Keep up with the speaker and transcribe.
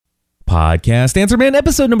Podcast Answer Man,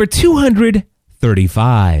 episode number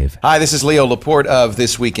 235. Hi, this is Leo Laporte of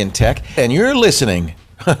This Week in Tech, and you're listening,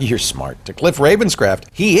 you're smart, to Cliff Ravenscraft.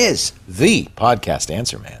 He is the Podcast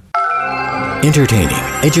Answer Man. Entertaining,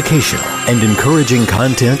 educational, and encouraging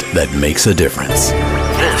content that makes a difference.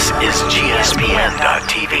 This is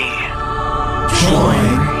GSPN.TV. Join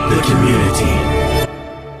the community.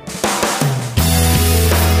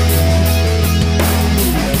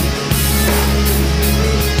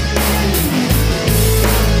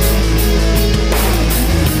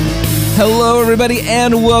 Hello, everybody,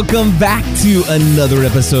 and welcome back to another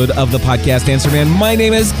episode of the Podcast Answer Man. My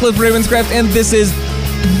name is Cliff Ravenscraft, and this is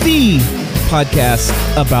the podcast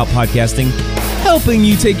about podcasting, helping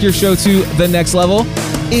you take your show to the next level.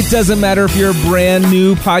 It doesn't matter if you're a brand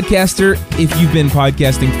new podcaster, if you've been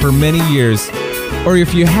podcasting for many years, or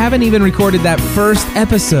if you haven't even recorded that first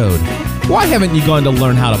episode. Why haven't you gone to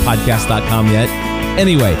learnhowtopodcast.com yet?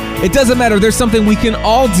 Anyway, it doesn't matter. There's something we can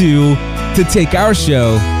all do to take our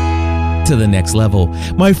show to the next level.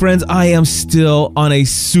 My friends, I am still on a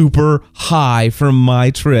super high from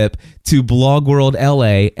my trip to BlogWorld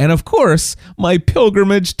LA and, of course, my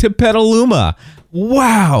pilgrimage to Petaluma.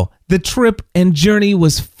 Wow! The trip and journey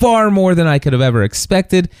was far more than I could have ever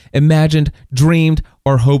expected, imagined, dreamed,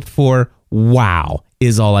 or hoped for. Wow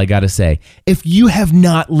is all I gotta say. If you have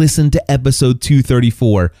not listened to episode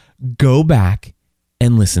 234, go back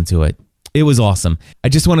and listen to it. It was awesome. I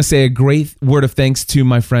just want to say a great word of thanks to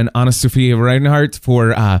my friend Anna Sophia Reinhardt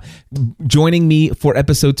for joining me for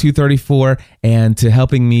episode 234 and to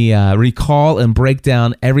helping me recall and break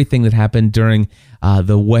down everything that happened during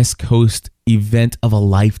the West Coast event of a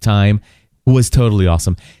lifetime. It was totally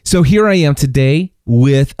awesome. So here I am today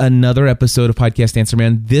with another episode of Podcast Answer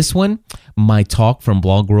Man. This one, my talk from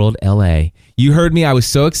BlogWorld LA. You heard me. I was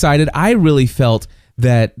so excited. I really felt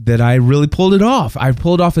that I really pulled it off. I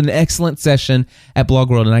pulled off an excellent session at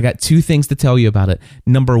BlogWorld, and I got two things to tell you about it.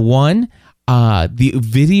 Number one, the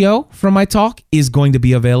video from my talk is going to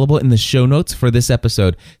be available in the show notes for this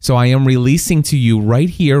episode. So I am releasing to you right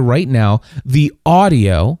here, right now, the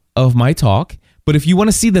audio of my talk. But if you want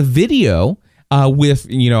to see the video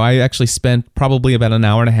I actually spent probably about an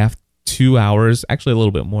hour and a half, 2 hours, actually a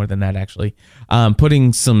little bit more than that, actually,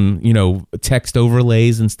 putting some, text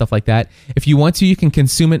overlays and stuff like that. If you want to, you can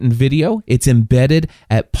consume it in video. It's embedded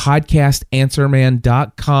at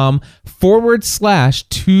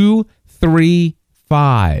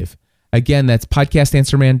podcastanswerman.com/235. Again, that's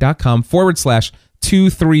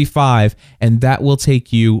podcastanswerman.com/235, and that will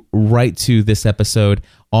take you right to this episode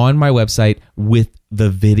on my website with the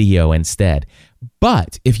video instead.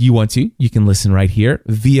 But if you want to, you can listen right here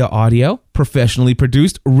via audio, professionally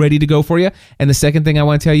produced, ready to go for you. And the second thing I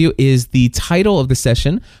want to tell you is the title of the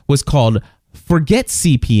session was called Forget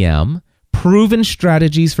CPM, Proven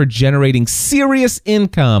Strategies for Generating Serious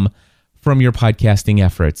Income from Your Podcasting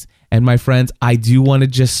Efforts. And my friends, I do want to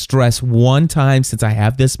just stress one time, since I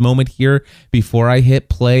have this moment here before I hit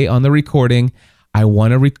play on the recording, I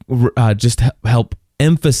want to just help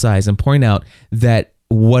emphasize and point out that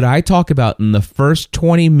what I talk about in the first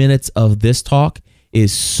 20 minutes of this talk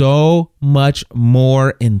is so much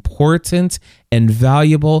more important and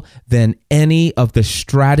valuable than any of the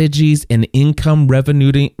strategies and income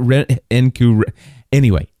revenue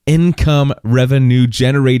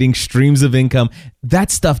generating streams of income.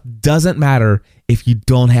 That stuff doesn't matter if you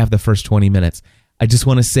don't have the first 20 minutes. I just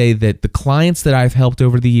want to say that the clients that I've helped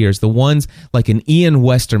over the years, the ones like an Ian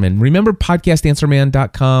Westerman, remember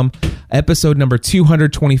podcastanswerman.com, episode number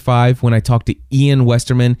 225, when I talked to Ian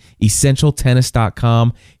Westerman,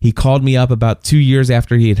 essentialtennis.com. He called me up about 2 years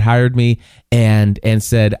after he had hired me and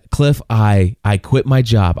said, Cliff, I quit my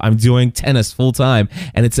job. I'm doing tennis full time.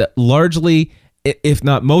 And it's largely, if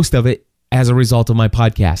not most of it, as a result of my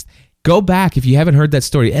podcast. Go back if you haven't heard that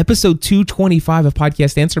story. Episode 225 of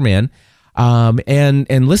Podcast Answer Man.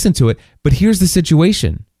 And listen to it. But here's the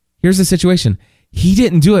situation. He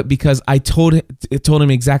didn't do it because I told him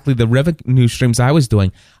exactly the revenue streams I was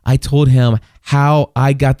doing. I told him how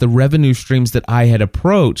I got the revenue streams that I had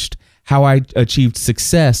approached, how I achieved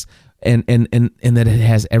success, and that it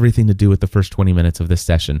has everything to do with the first 20 minutes of this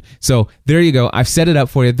session. So there you go. I've set it up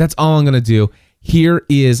for you. That's all I'm going to do. Here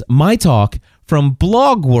is my talk from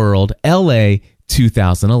BlogWorld LA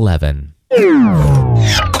 2011.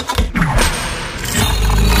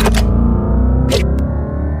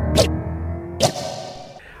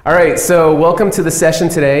 All right, so welcome to the session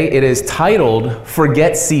today. It is titled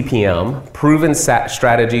Forget CPM, Proven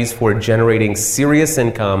Strategies for Generating Serious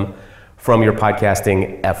Income from Your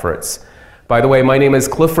Podcasting Efforts. By the way, my name is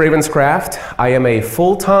Cliff Ravenscraft. I am a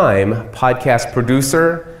full-time podcast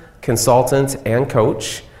producer, consultant, and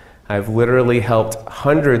coach. I've literally helped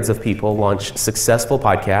hundreds of people launch successful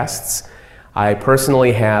podcasts. I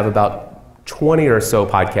personally have about 20 or so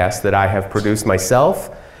podcasts that I have produced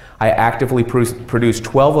myself. I actively produce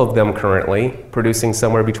 12 of them currently, producing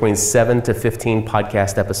somewhere between 7 to 15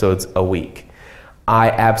 podcast episodes a week. I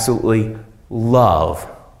absolutely love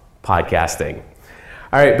podcasting.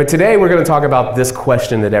 All right, but today we're going to talk about this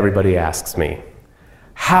question that everybody asks me.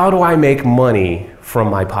 How do I make money from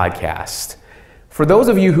my podcast? For those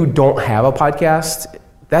of you who don't have a podcast,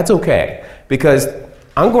 that's okay, because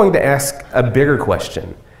I'm going to ask a bigger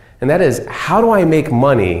question, and that is, how do I make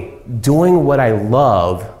money doing what I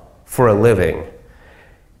love for a living?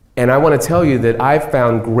 And I want to tell you that I've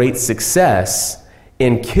found great success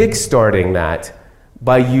in kickstarting that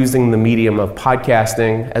by using the medium of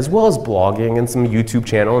podcasting, as well as blogging and some YouTube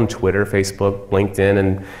channel and Twitter, Facebook, LinkedIn,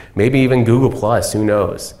 and maybe even Google+, who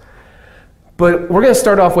knows. But we're going to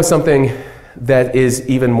start off with something that is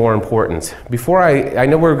even more important. Before I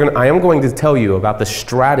am going to tell you about the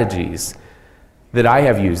strategies that I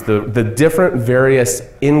have used, the different various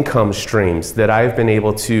income streams that I've been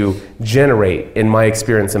able to generate in my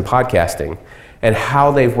experience in podcasting and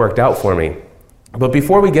how they've worked out for me. But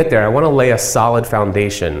before we get there, I want to lay a solid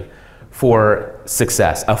foundation for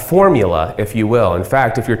success, a formula, if you will. In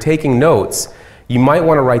fact, if you're taking notes, you might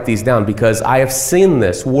want to write these down, because I have seen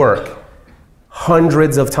this work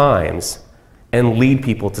hundreds of times and lead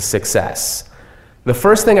people to success. The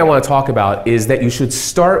first thing I want to talk about is that you should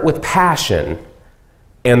start with passion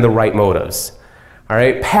and the right motives. All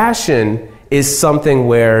right, passion is something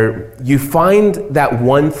where you find that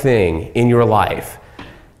one thing in your life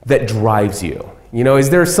that drives you. You know, is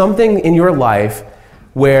there something in your life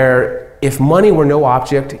where if money were no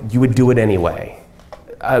object, you would do it anyway?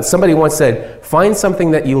 Somebody once said, find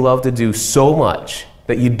something that you love to do so much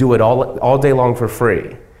that you do it all day long for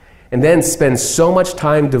free, and then spend so much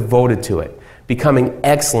time devoted to it, becoming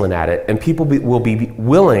excellent at it, and people will be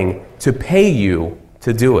willing to pay you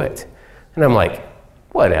to do it. And I'm like,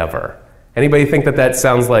 whatever. Anybody think that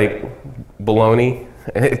sounds like baloney?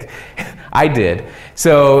 I did.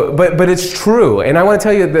 So, but it's true. And I want to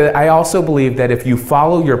tell you that I also believe that if you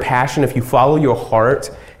follow your passion, if you follow your heart,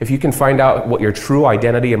 if you can find out what your true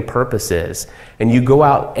identity and purpose is, and you go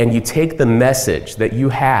out and you take the message that you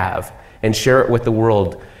have and share it with the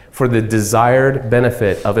world for the desired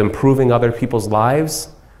benefit of improving other people's lives,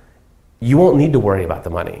 you won't need to worry about the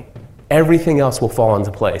money. Everything else will fall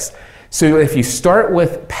into place. So if you start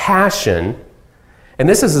with passion, and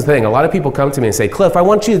this is the thing, a lot of people come to me and say, Cliff, I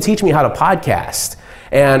want you to teach me how to podcast.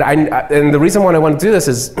 And the reason why I want to do this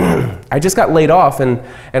is I just got laid off, and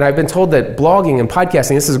I've been told that blogging and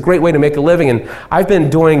podcasting, this is a great way to make a living, and I've been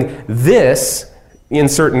doing this,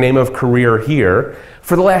 insert name of career here,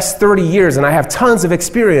 for the last 30 years, and I have tons of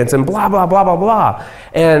experience, and blah, blah, blah, blah, blah.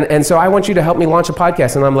 And so I want you to help me launch a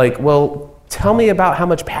podcast. And I'm like, well, tell me about how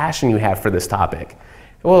much passion you have for this topic.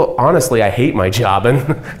 Well, honestly, I hate my job, and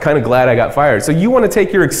kind of glad I got fired. So you want to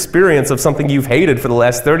take your experience of something you've hated for the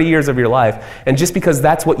last 30 years of your life, and just because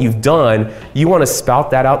that's what you've done, you want to spout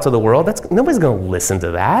that out to the world? Nobody's going to listen to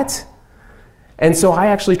that. And so I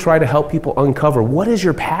actually try to help people uncover, what is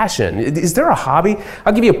your passion? Is there a hobby?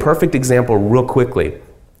 I'll give you a perfect example real quickly.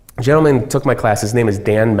 A gentleman took my class. His name is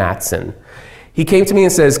Dan Matson. He came to me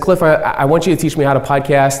and says, Cliff, I want you to teach me how to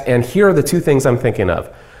podcast, and here are the two things I'm thinking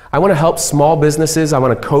of. I want to help small businesses. I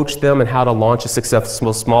want to coach them in how to launch a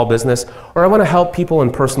successful small business, or I want to help people in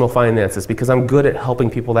personal finances, because I'm good at helping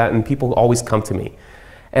people that, and people always come to me.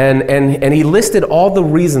 And he listed all the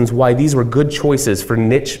reasons why these were good choices for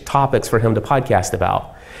niche topics for him to podcast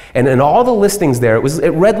about. And in all the listings there, it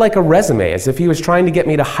read like a resume, as if he was trying to get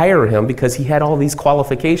me to hire him because he had all these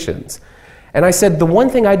qualifications. And I said, the one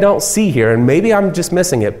thing I don't see here, and maybe I'm just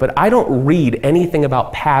missing it, but I don't read anything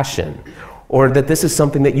about passion, or that this is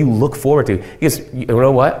something that you look forward to. He goes, you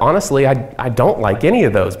know what? Honestly, I don't like any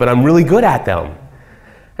of those, but I'm really good at them.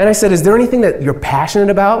 And I said, is there anything that you're passionate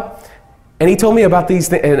about? And he told me about these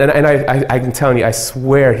things, and I can tell you, I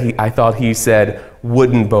swear I thought he said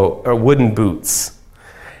wooden boots.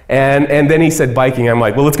 And then he said biking. I'm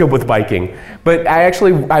like, well, let's go with biking. But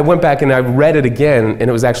I went back and I read it again, and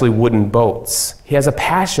it was actually wooden boats. He has a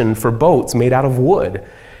passion for boats made out of wood.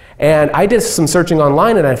 And I did some searching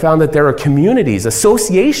online, and I found that there are communities,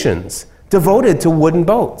 associations, devoted to wooden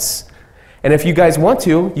boats. And if you guys want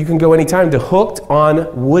to, you can go anytime to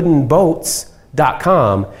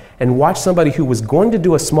hookedonwoodenboats.com and watch somebody who was going to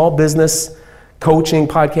do a small business coaching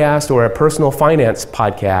podcast or a personal finance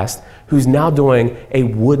podcast who's now doing a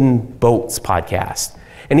wooden boats podcast.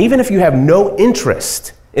 And even if you have no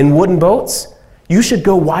interest in wooden boats, you should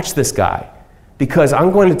go watch this guy, because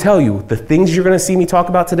I'm going to tell you the things you're going to see me talk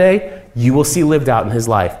about today, you will see lived out in his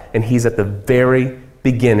life. And he's at the very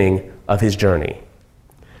beginning of his journey.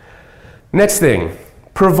 Next thing,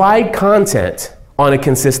 provide content on a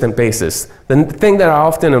consistent basis. The thing that I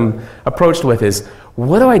often am approached with is,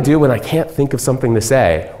 what do I do when I can't think of something to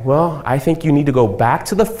say? Well, I think you need to go back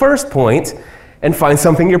to the first point and find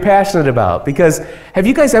something you're passionate about. Because have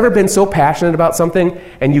you guys ever been so passionate about something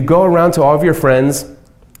and you go around to all of your friends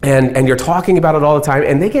and you're talking about it all the time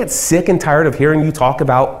and they get sick and tired of hearing you talk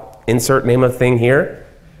about insert name of thing here?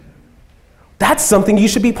 That's something you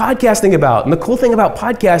should be podcasting about. And the cool thing about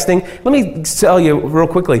podcasting, let me tell you real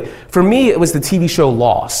quickly. For me, it was the TV show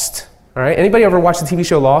Lost. All right, anybody ever watched the TV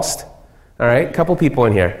show Lost? All right, a couple people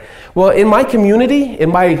in here. Well, in my community, in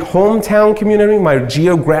my hometown community, my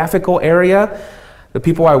geographical area, the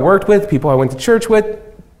people I worked with, people I went to church with,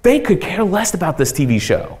 they could care less about this TV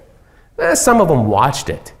show. Some of them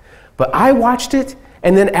watched it, but I watched it,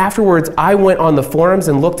 and then afterwards I went on the forums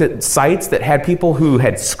and looked at sites that had people who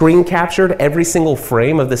had screen captured every single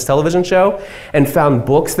frame of this television show and found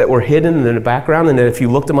books that were hidden in the background, and that if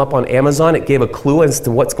you looked them up on Amazon, it gave a clue as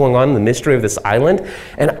to what's going on in the mystery of this island.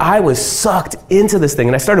 And I was sucked into this thing,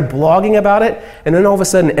 and I started blogging about it, and then all of a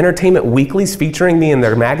sudden Entertainment Weekly's featuring me in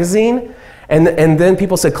their magazine, and then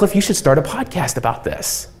people said, Cliff, you should start a podcast about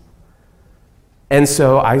this. And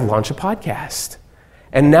so I launched a podcast.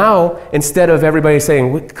 And now, instead of everybody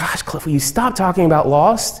saying, gosh, Cliff, will you stop talking about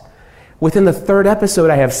Lost? Within the third episode,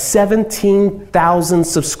 I have 17,000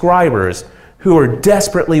 subscribers who are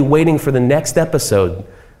desperately waiting for the next episode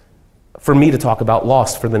for me to talk about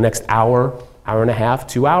Lost for the next hour, hour and a half,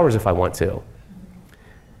 2 hours if I want to.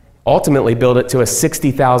 Ultimately, build it to a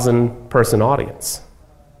 60,000 person audience.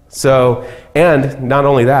 So, and not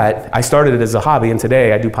only that, I started it as a hobby, and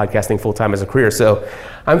today I do podcasting full-time as a career. So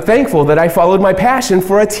I'm thankful that I followed my passion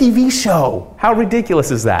for a TV show. How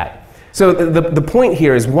ridiculous is that? So the point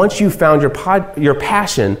here is, once you've found your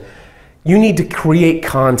passion, you need to create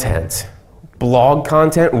content. Blog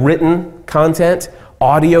content, written content,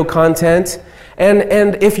 audio content,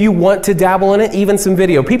 and if you want to dabble in it, even some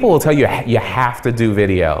video. People will tell you you have to do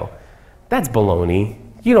video. That's baloney.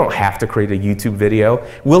 You don't have to create a YouTube video.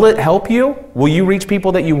 Will it help you? Will you reach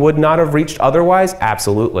people that you would not have reached otherwise?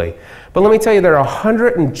 Absolutely. But let me tell you, there are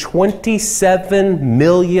 127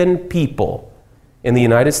 million people in the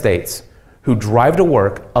United States who drive to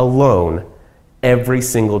work alone every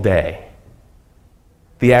single day.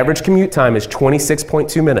 The average commute time is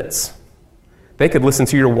 26.2 minutes. They could listen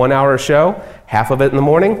to your 1 hour show, half of it in the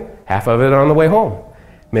morning, half of it on the way home.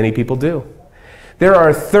 Many people do. There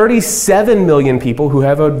are 37 million people who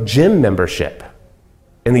have a gym membership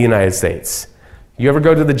in the United States. You ever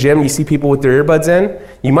go to the gym, you see people with their earbuds in?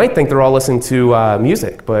 You might think they're all listening to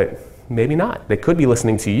music, but maybe not. They could be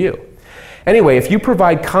listening to you. Anyway, if you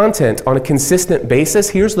provide content on a consistent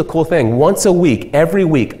basis, here's the cool thing. Once a week, every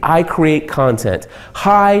week, I create content.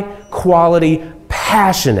 High quality,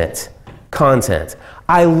 passionate content.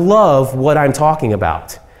 I love what I'm talking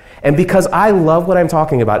about. And because I love what I'm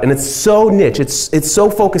talking about, and it's so niche, it's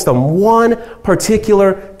so focused on one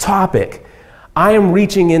particular topic, I am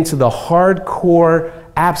reaching into the hardcore,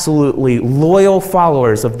 absolutely loyal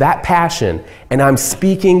followers of that passion, and I'm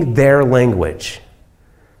speaking their language.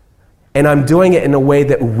 And I'm doing it in a way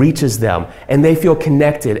that reaches them, and they feel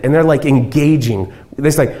connected, and they're like engaging.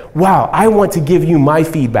 It's like, wow, I want to give you my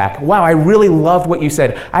feedback. Wow, I really loved what you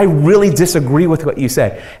said. I really disagree with what you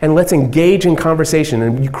said. And let's engage in conversation,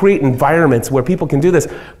 and you create environments where people can do this,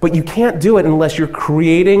 but you can't do it unless you're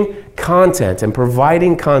creating content and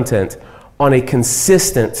providing content on a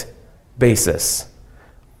consistent basis.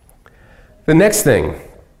 The next thing,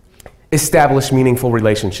 establish meaningful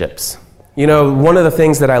relationships. You know, one of the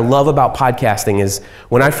things that I love about podcasting is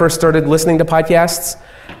when I first started listening to podcasts,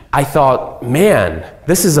 I thought, man,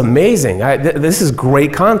 this is amazing. This is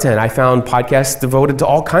great content. I found podcasts devoted to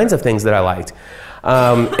all kinds of things that I liked.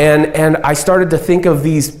 And I started to think of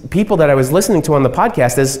these people that I was listening to on the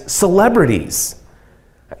podcast as celebrities.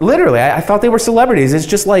 Literally, I thought they were celebrities. It's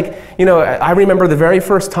just like, you know, I remember the very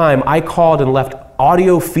first time I called and left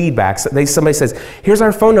audio feedback. Somebody says, here's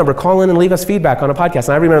our phone number, call in and leave us feedback on a podcast.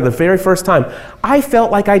 And I remember the very first time, I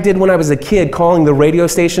felt like I did when I was a kid calling the radio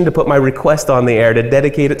station to put my request on the air to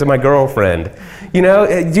dedicate it to my girlfriend. You know,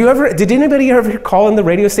 did anybody ever call in the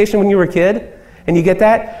radio station when you were a kid? And you get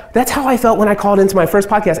that? That's how I felt when I called into my first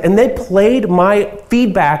podcast. And they played my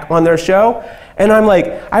feedback on their show. And I'm like,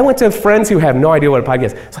 I went to friends who have no idea what a podcast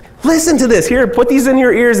is. It's like, listen to this. Here, put these in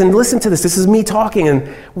your ears and listen to this. This is me talking.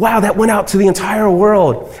 And wow, that went out to the entire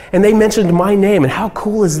world. And they mentioned my name. And how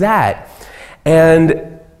cool is that?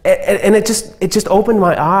 And And it just opened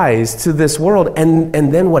my eyes to this world. And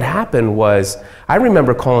then what happened was, I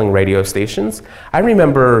remember calling radio stations. I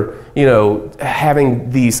remember, having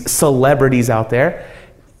these celebrities out there.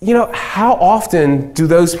 How often do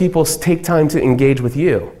those people take time to engage with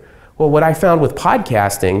you? Well, what I found with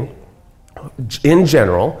podcasting, in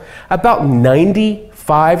general, about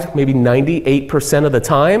 95, maybe 98% of the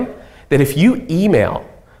time, that if you email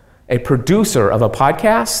a producer of a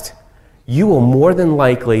podcast, you will more than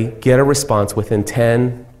likely get a response within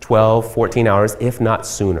 10, 12, 14 hours, if not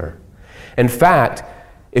sooner. In fact,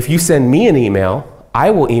 if you send me an email, I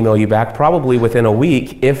will email you back probably within a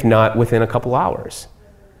week, if not within a couple hours.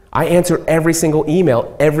 I answer every single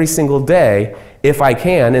email every single day if I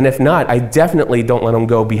can, and if not, I definitely don't let them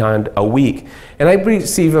go behind a week. And I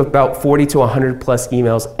receive about 40 to 100 plus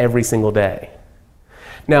emails every single day.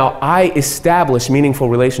 Now, I establish meaningful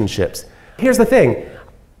relationships. Here's the thing.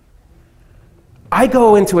 I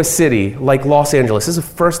go into a city like Los Angeles. This is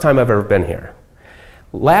the first time I've ever been here.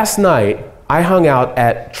 Last night, I hung out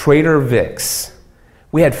at Trader Vic's.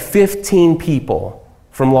 We had 15 people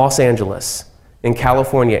from Los Angeles in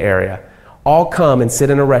California area all come and sit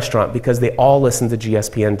in a restaurant because they all listen to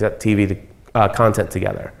GSPN TV content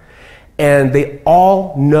together. And they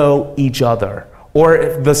all know each other. Or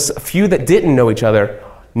if the few that didn't know each other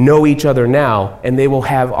now, and they will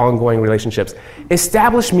have ongoing relationships.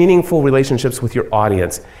 Establish meaningful relationships with your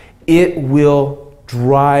audience. It will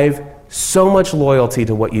drive so much loyalty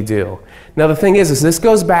to what you do. Now the thing is this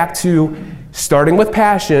goes back to starting with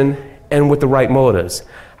passion and with the right motives.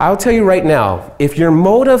 I'll tell you right now, if your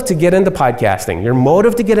motive to get into podcasting, your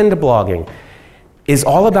motive to get into blogging is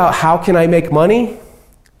all about how can I make money,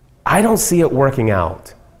 I don't see it working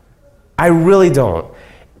out. I really don't.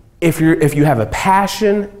 If you have a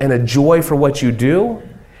passion and a joy for what you do,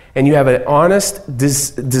 and you have an honest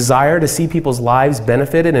desire to see people's lives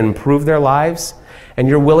benefited and improve their lives, and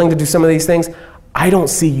you're willing to do some of these things, I don't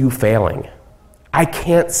see you failing. I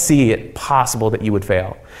can't see it possible that you would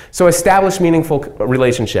fail. So establish meaningful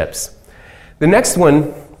relationships. The next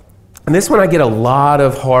one, and this one I get a lot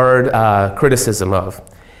of hard criticism of.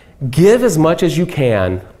 Give as much as you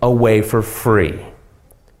can away for free.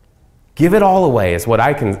 Give it all away is what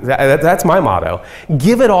that's my motto.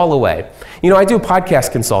 Give it all away. I do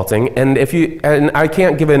podcast consulting, and and I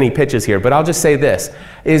can't give any pitches here, but I'll just say this,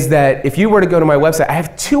 is that if you were to go to my website, I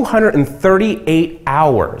have 238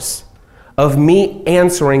 hours of me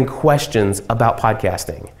answering questions about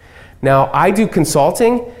podcasting. Now, I do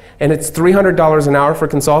consulting, and it's $300 an hour for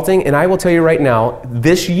consulting, and I will tell you right now,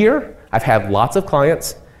 this year, I've had lots of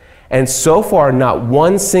clients, and so far, not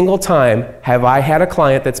one single time have I had a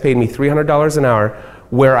client that's paid me $300 an hour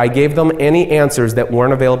where I gave them any answers that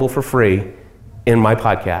weren't available for free in my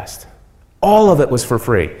podcast. All of it was for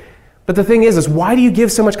free. But the thing is why do you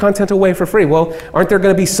give so much content away for free? Well, aren't there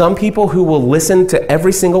going to be some people who will listen to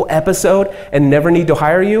every single episode and never need to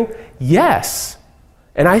hire you? Yes.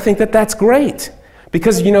 And I think that that's great.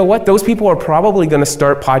 Because you know what? Those people are probably going to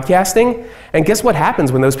start podcasting. And guess what happens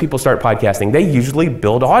when those people start podcasting? They usually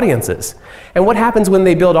build audiences. And what happens when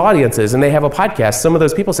they build audiences and they have a podcast? Some of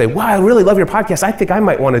those people say, wow, I really love your podcast. I think I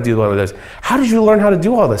might want to do one of those. How did you learn how to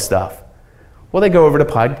do all this stuff? Well, they go over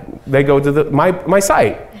to my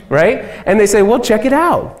site, right? And they say, well, check it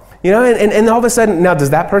out. And all of a sudden, now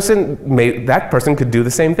that person could do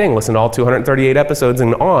the same thing, listen to all 238 episodes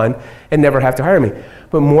and never have to hire me.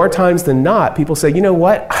 But more times than not, people say, you know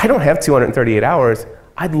what, I don't have 238 hours.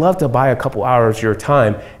 I'd love to buy a couple hours of your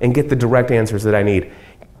time and get the direct answers that I need.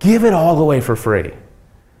 Give it all away for free.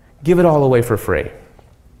 Give it all away for free.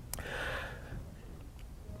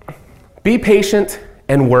 Be patient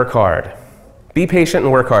and work hard. Be patient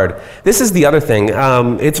and work hard. This is the other thing.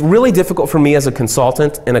 It's really difficult for me as a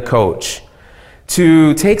consultant and a coach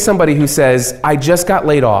to take somebody who says, I just got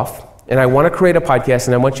laid off and I want to create a podcast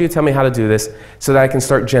and I want you to tell me how to do this so that I can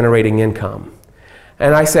start generating income.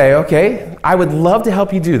 And I say, okay, I would love to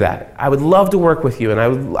help you do that. I would love to work with you, and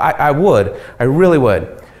I really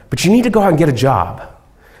would. But you need to go out and get a job.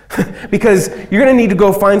 Because you're going to need to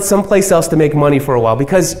go find someplace else to make money for a while,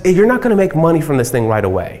 because you're not going to make money from this thing right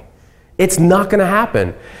away. It's not going to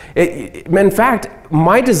happen. In fact,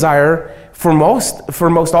 my desire for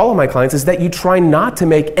most all of my clients is that you try not to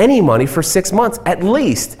make any money for 6 months at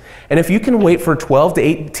least. And if you can wait for 12 to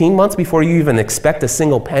 18 months before you even expect a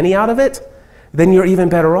single penny out of it, then you're even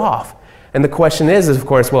better off. And the question is of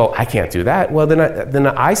course, well, I can't do that. Well, then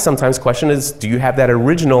I sometimes question is, do you have that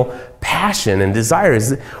original passion and desire?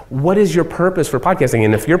 What is your purpose for podcasting?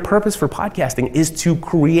 And if your purpose for podcasting is to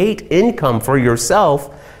create income for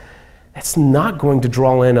yourself, that's not going to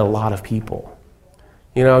draw in a lot of people.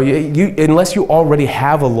 You know, unless you already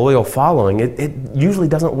have a loyal following, it usually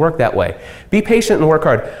doesn't work that way. Be patient and work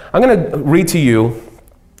hard. I'm going to read to you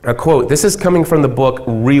a quote. This is coming from the book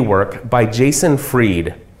Rework by Jason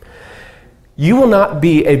Fried. You will not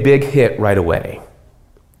be a big hit right away.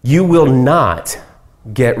 You will not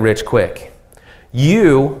get rich quick.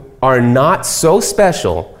 You are not so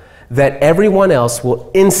special that everyone else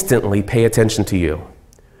will instantly pay attention to you.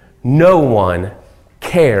 No one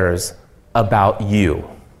cares about you.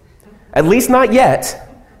 At least not yet.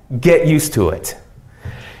 Get used to it.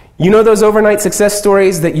 You know those overnight success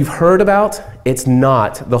stories that you've heard about? It's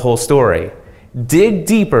not the whole story. Dig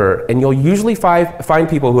deeper and you'll usually find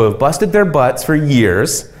people who have busted their butts for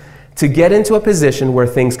years to get into a position where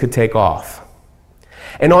things could take off.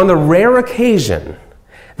 And on the rare occasion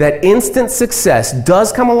that instant success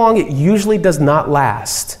does come along, it usually does not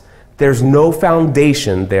last. There's no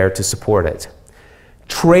foundation there to support it.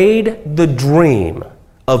 Trade the dream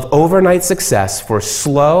of overnight success for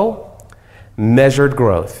slow, measured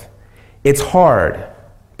growth. It's hard,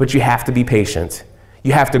 but you have to be patient.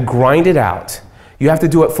 You have to grind it out. You have to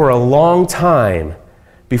do it for a long time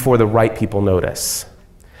before the right people notice.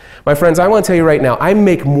 My friends, I want to tell you right now, I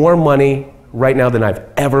make more money right now than I've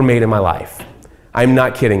ever made in my life. I'm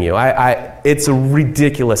not kidding you. It's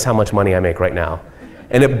ridiculous how much money I make right now.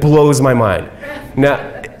 And it blows my mind.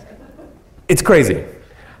 Now, it's crazy.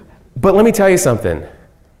 But let me tell you something.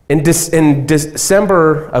 In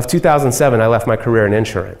December of 2007, I left my career in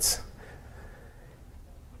insurance.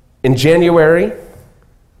 In January,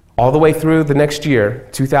 all the way through the next year,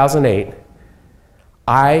 2008,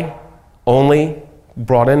 I only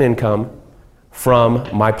brought in income from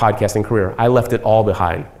my podcasting career. I left it all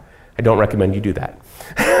behind. I don't recommend you do that.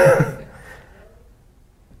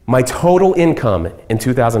 My total income in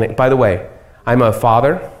 2008, by the way, I'm a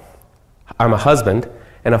father, I'm a husband,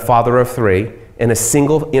 and a father of 3 in a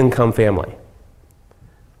single income family.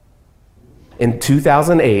 In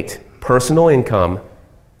 2008, personal income,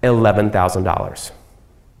 $11,000.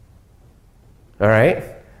 All right?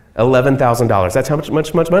 $11,000. That's how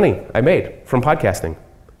much money I made from podcasting.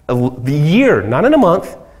 The year, not in a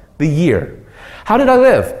month, the year. How did I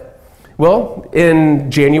live? Well,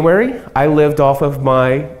 in January, I lived off of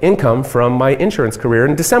my income from my insurance career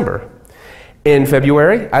in December. In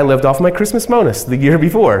February, I lived off my Christmas bonus the year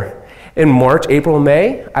before. In March, April, and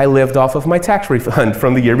May, I lived off of my tax refund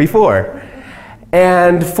from the year before.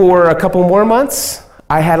 And for a couple more months,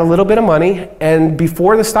 I had a little bit of money, and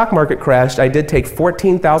before the stock market crashed, I did take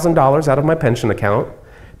 $14,000 out of my pension account,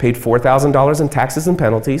 paid $4,000 in taxes and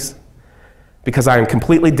penalties, because I am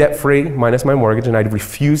completely debt-free, minus my mortgage, and I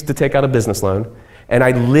refused to take out a business loan, and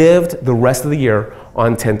I lived the rest of the year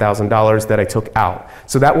on $10,000 that I took out.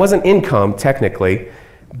 So that wasn't income, technically,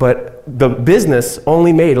 but the business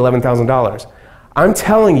only made $11,000. I'm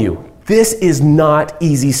telling you, this is not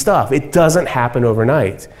easy stuff. It doesn't happen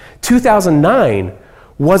overnight. 2009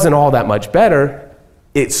 wasn't all that much better.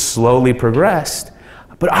 It slowly progressed.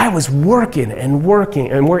 But I was working and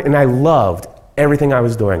working and working, and I loved everything I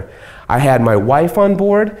was doing. I had my wife on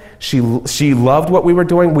board. She loved what we were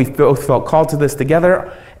doing. We both felt called to this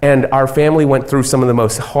together, and our family went through some of the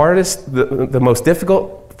most hardest, the most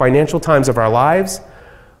difficult financial times of our lives,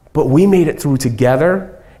 but we made it through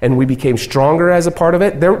together, and we became stronger as a part of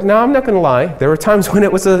it. Now, I'm not going to lie. There were times when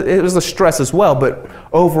it was a stress as well, but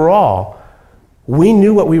overall, we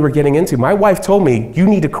knew what we were getting into. My wife told me, you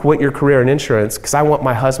need to quit your career in insurance because I want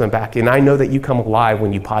my husband back, and I know that you come alive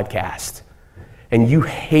when you podcast, and you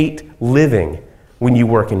hate living when you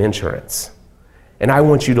work in insurance, and I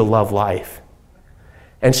want you to love life.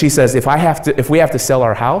 And she says, if we have to sell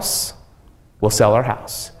our house, we'll sell our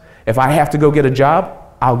house. If I have to go get a job,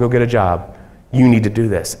 I'll go get a job. You need to do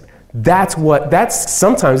this. That's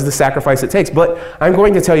sometimes the sacrifice it takes. But I'm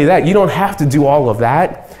going to tell you that you don't have to do all of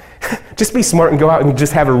that. Just be smart and go out and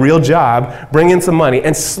just have a real job, bring in some money,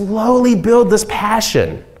 and slowly build this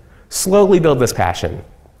passion. Slowly build this passion.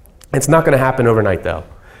 It's not going to happen overnight, though.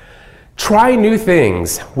 Try new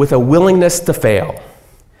things with a willingness to fail.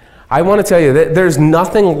 I want to tell you that there's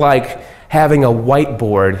nothing like having a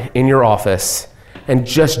whiteboard in your office and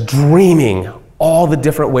just dreaming all the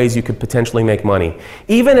different ways you could potentially make money.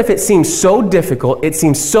 Even if it seems so difficult, it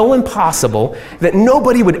seems so impossible that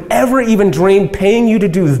nobody would ever even dream paying you to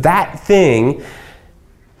do that thing,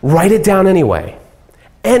 write it down anyway.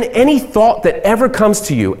 And any thought that ever comes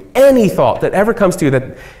to you,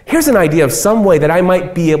 that here's an idea of some way that I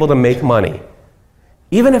might be able to make money,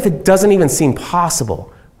 even if it doesn't even seem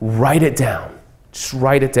possible, write it down. Just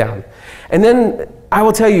write it down. And then I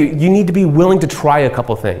will tell you, you need to be willing to try a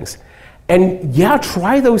couple things. And yeah,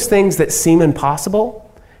 try those things that seem impossible,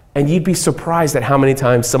 And you'd be surprised at how many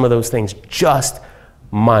times some of those things just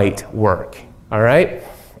might work, all right?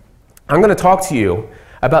 I'm going to talk to you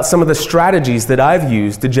about some of the strategies that I've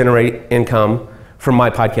used to generate income from my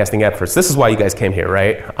podcasting efforts. This is why you guys came here,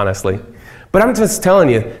 right? Honestly. But I'm just telling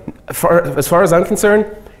you, as far as I'm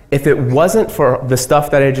concerned, if it wasn't for the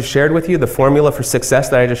stuff that I just shared with you, the formula for success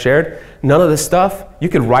that I just shared, none of this stuff, you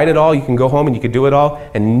could write it all, you can go home and you could do it all,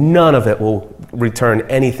 and none of it will return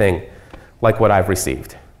anything like what I've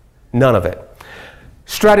received. None of it.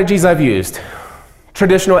 Strategies I've used.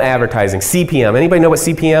 Traditional advertising, CPM. Anybody know what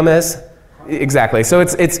CPM is? Exactly. So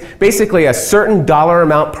it's basically a certain dollar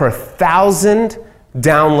amount per 1,000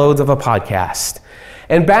 downloads of a podcast.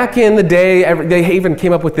 And back in the day, they even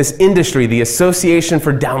came up with this industry, the Association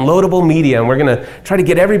for Downloadable Media, and we're going to try to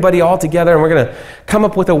get everybody all together, and we're going to come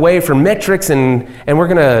up with a way for metrics, and we're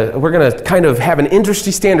going to kind of have an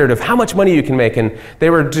industry standard of how much money you can make. And they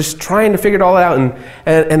were just trying to figure it all out,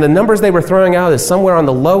 and the numbers they were throwing out is somewhere on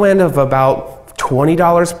the low end of about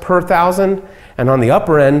 $20 per 1,000, and on the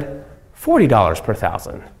upper end, $40 per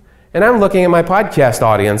 1,000. And I'm looking at my podcast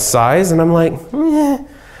audience size, and I'm like,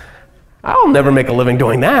 I'll never make a living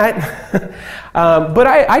doing that. But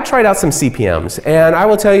I tried out some CPMs, and I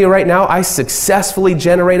will tell you right now, I successfully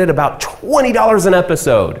generated about $20 an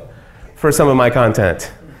episode for some of my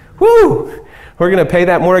content. Woo! We're going to pay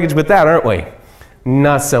that mortgage with that, aren't we?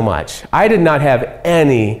 Not so much. I did not have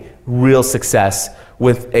any real success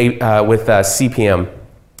with CPM.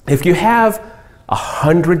 If you have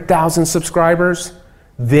 100,000 subscribers,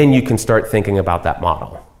 then you can start thinking about that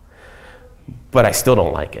model. But I still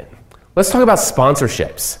don't like it. Let's talk about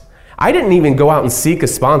sponsorships. I didn't even go out and seek a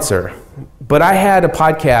sponsor, but I had a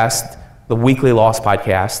podcast, the Weekly Lost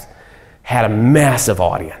podcast, had a massive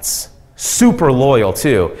audience. Super loyal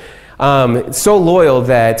too. So loyal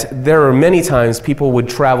that there are many times people would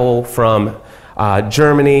travel from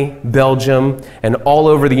Germany, Belgium, and all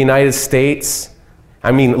over the United States.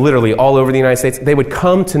 I mean, literally all over the United States. They would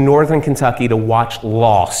come to Northern Kentucky to watch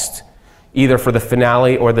Lost, either for the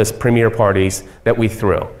finale or the premiere parties that we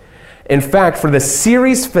threw. In fact, for the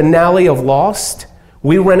series finale of Lost,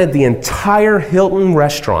 we rented the entire Hilton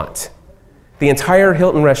restaurant. The entire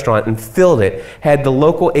Hilton restaurant, and filled it. Had the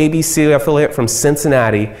local ABC affiliate from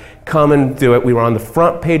Cincinnati come and do it. We were on the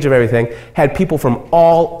front page of everything. Had people from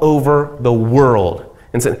all over the world.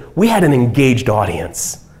 And so we had an engaged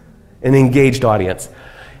audience. An engaged audience.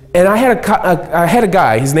 And I had a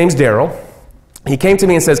guy, his name's Daryl. He came to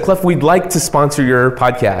me and says, Cliff, we'd like to sponsor your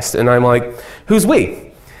podcast. And I'm like, who's we?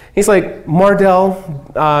 He's like, Mardell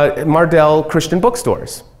Christian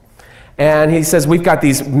bookstores. And he says, we've got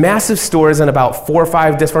these massive stores in about 4 or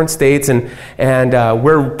 5 different states, and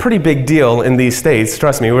we're a pretty big deal in these states,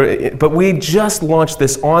 trust me. But we just launched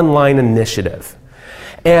this online initiative.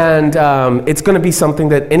 And it's going to be something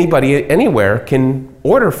that anybody, anywhere can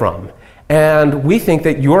order from. And we think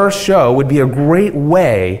that your show would be a great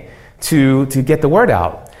way to get the word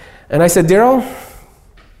out. And I said, Daryl,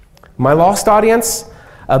 my Lost audience,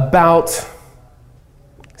 about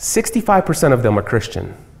 65% of them are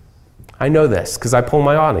Christian. I know this because I poll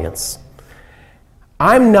my audience.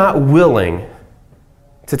 I'm not willing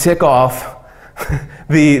to tick off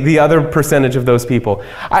the other percentage of those people.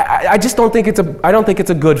 I just don't think it's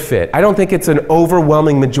a good fit. I don't think it's an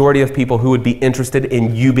overwhelming majority of people who would be interested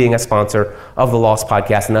in you being a sponsor of the Lost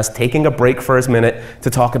podcast and us taking a break for a minute to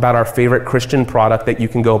talk about our favorite Christian product that you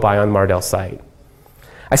can go buy on Mardell's site.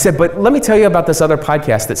 I said, but let me tell you about this other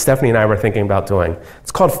podcast that Stephanie and I were thinking about doing.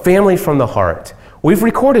 It's called Family from the Heart. We've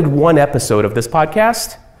recorded 1 episode of this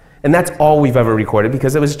podcast, and that's all we've ever recorded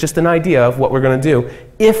because it was just an idea of what we're going to do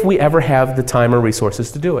if we ever have the time or resources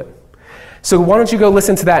to do it. So why don't you go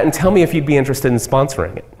listen to that and tell me if you'd be interested in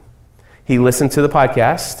sponsoring it. He listened to the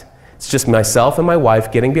podcast. It's just myself and my wife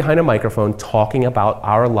getting behind a microphone talking about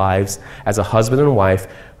our lives as a husband and wife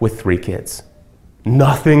with 3 kids.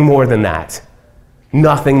 Nothing more than that.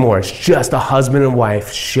 Nothing more. It's just a husband and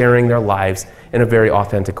wife sharing their lives in a very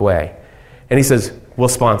authentic way. And he says, we'll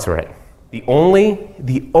sponsor it. The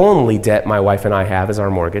only debt my wife and I have is our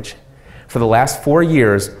mortgage. For the last 4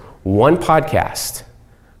 years, 1 podcast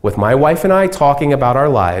with my wife and I talking about our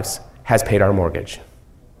lives has paid our mortgage.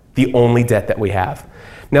 The only debt that we have.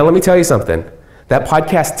 Now, let me tell you something. That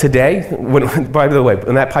podcast today, by the way,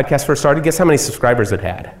 when that podcast first started, guess how many subscribers it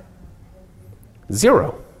had?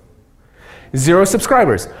 0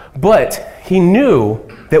 subscribers. But he knew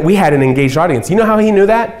that we had an engaged audience. You know how he knew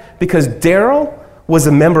that? Because Daryl was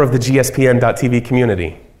a member of the GSPN.TV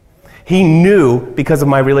community. He knew, because of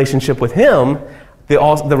my relationship with him,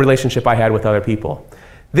 the relationship I had with other people.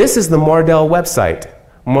 This is the Mardell website,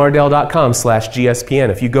 mardell.com/GSPN.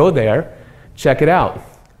 If you go there, check it out.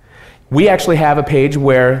 We actually have a page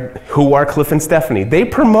who are Cliff and Stephanie. They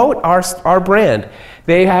promote our brand.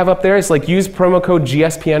 They have up there, it's like use promo code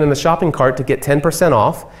GSPN in the shopping cart to get 10%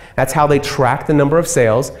 off. That's how they track the number of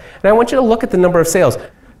sales. And I want you to look at the number of sales.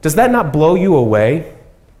 Does that not blow you away?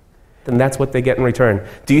 Then that's what they get in return.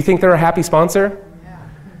 Do you think they're a happy sponsor?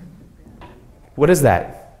 Yeah. What is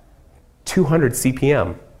that? 200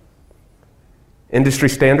 CPM. Industry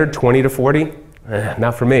standard, 20 to 40?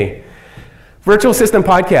 Not for me. Virtual Assistant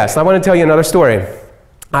Podcast. I want to tell you another story.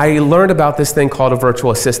 I learned about this thing called a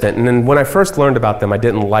virtual assistant, and then when I first learned about them, I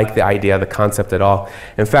didn't like the idea, the concept at all.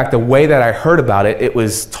 In fact, the way that I heard about it, it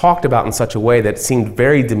was talked about in such a way that it seemed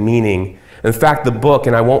very demeaning. In fact, the book,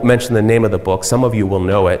 and I won't mention the name of the book, some of you will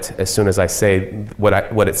know it as soon as I say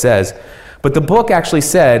what it says, but the book actually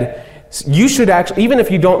said, you should actually, even if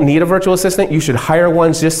you don't need a virtual assistant, you should hire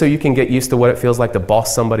one just so you can get used to what it feels like to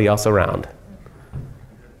boss somebody else around.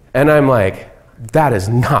 And I'm like, that is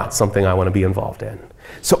not something I want to be involved in.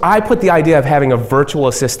 So I put the idea of having a virtual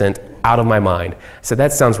assistant out of my mind. I said,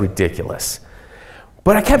 that sounds ridiculous.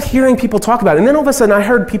 But I kept hearing people talk about it. And then all of a sudden I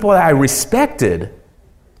heard people that I respected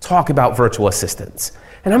talk about virtual assistants.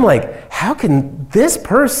 And I'm like, how can this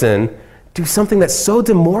person do something that's so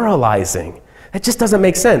demoralizing? That just doesn't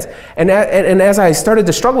make sense. And as I started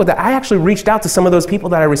to struggle with that, I actually reached out to some of those people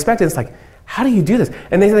that I respected. It's like, how do you do this?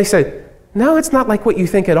 And they said, no, it's not like what you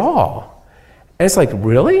think at all. And it's like,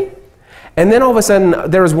 really? And then all of a sudden,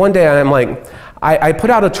 there was one day I'm like, I put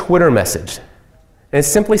out a Twitter message. And it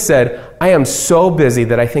simply said, I am so busy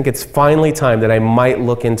that I think it's finally time that I might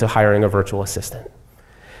look into hiring a virtual assistant.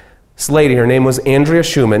 This lady, her name was Andrea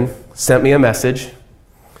Schumann, sent me a message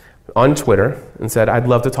on Twitter and said, I'd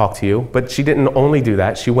love to talk to you. But she didn't only do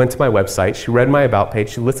that. She went to my website, she read my about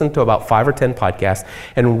page, she listened to about 5 or 10 podcasts,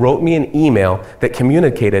 and wrote me an email that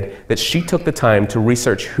communicated that she took the time to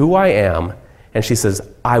research who I am. And she says,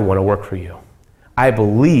 I want to work for you. I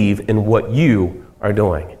believe in what you are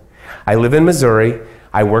doing. I live in Missouri.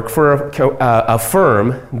 I work for a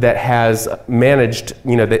firm that has managed,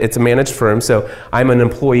 it's a managed firm, so I'm an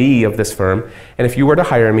employee of this firm. And if you were to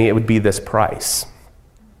hire me, it would be this price.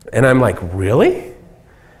 And I'm like, really?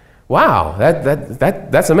 Wow,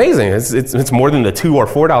 that's amazing. It's more than the $2 or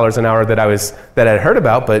 $4 an hour that I'd heard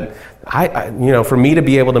about, but I for me to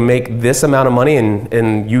be able to make this amount of money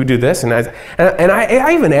and you do this, and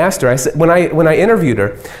I even asked her. I said when I interviewed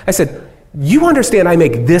her, I said, you understand I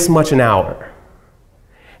make this much an hour,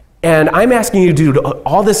 and I'm asking you to do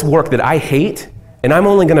all this work that I hate, and I'm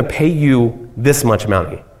only going to pay you this much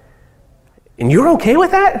money, and you're okay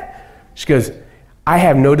with that? She goes, I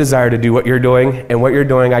have no desire to do what you're doing, and what you're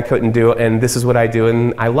doing I couldn't do, and this is what I do,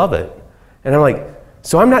 and I love it. And I'm like,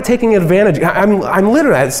 so I'm not taking advantage. I'm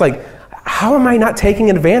literally, it's like, how am I not taking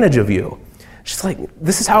advantage of you? She's like,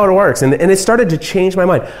 this is how it works. And it started to change my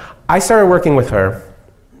mind. I started working with her.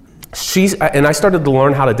 And I started to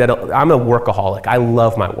learn how to I'm a workaholic. I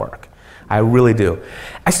love my work. I really do.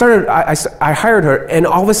 I hired her, and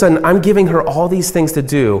all of a sudden I'm giving her all these things to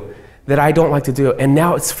do that I don't like to do, and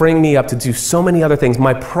now it's freeing me up to do so many other things.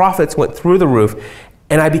 My profits went through the roof,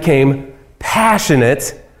 and I became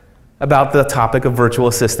passionate about the topic of virtual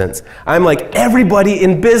assistants. I'm like, everybody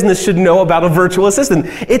in business should know about a virtual assistant.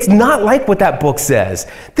 It's not like what that book says.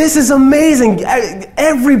 This is amazing.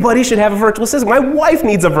 Everybody should have a virtual assistant. My wife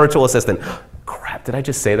needs a virtual assistant. Crap, did I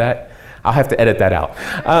just say that? I'll have to edit that out.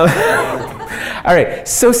 All right,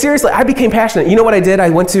 so seriously, I became passionate. You know what I did? I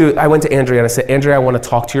went to Andrea and I said, Andrea, I want to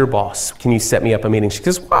talk to your boss. Can you set me up a meeting? She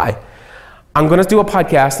says, why? I'm going to do a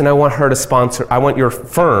podcast and I want your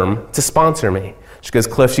firm to sponsor me. She goes,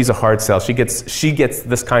 Cliff, she's a hard sell. She gets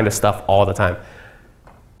this kind of stuff all the time.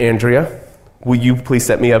 Andrea, will you please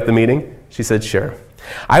set me up the meeting? She said, sure.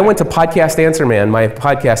 I went to Podcast Answer Man, my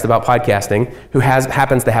podcast about podcasting, who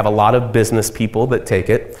happens to have a lot of business people that take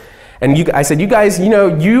it. And I said, you guys,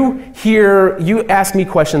 you ask me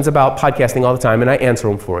questions about podcasting all the time, and I answer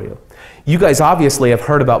them for you. You guys obviously have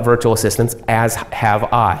heard about virtual assistants, as have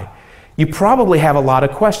I. You probably have a lot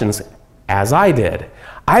of questions, as I did.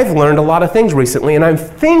 I've learned a lot of things recently, and I'm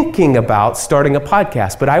thinking about starting a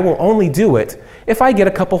podcast, but I will only do it if I get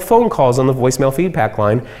a couple phone calls on the voicemail feedback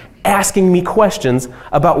line asking me questions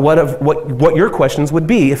about what your questions would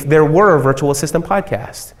be if there were a virtual assistant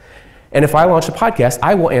podcast. And if I launch a podcast,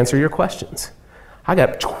 I will answer your questions. I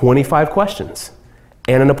got 25 questions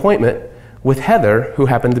and an appointment with Heather, who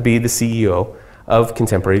happened to be the CEO of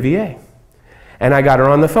Contemporary VA. And I got her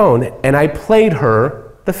on the phone, and I played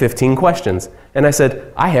her the 15 questions. And I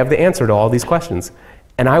said, I have the answer to all these questions,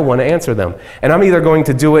 and I want to answer them. And I'm either going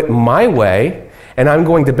to do it my way, and I'm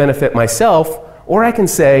going to benefit myself, or I can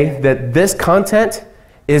say that this content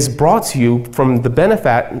is brought to you from the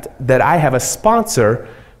benefit that I have a sponsor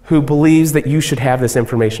who believes that you should have this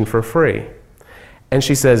information for free. And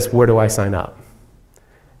she says, where do I sign up?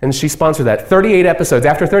 And she sponsored that. 38 episodes.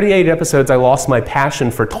 After 38 episodes, I lost my passion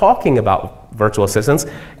for talking about virtual assistants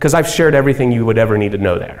because I've shared everything you would ever need to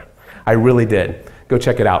know there. I really did. Go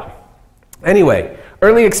check it out. Anyway,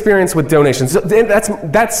 early experience with donations.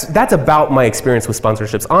 That's about my experience with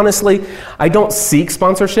sponsorships. Honestly, I don't seek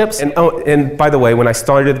sponsorships. And by the way, when I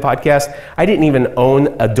started the podcast, I didn't even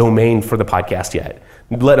own a domain for the podcast yet,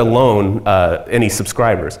 let alone any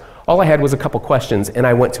subscribers. All I had was a couple questions, and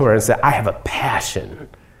I went to her and said, I have a passion.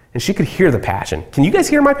 And she could hear the passion. Can you guys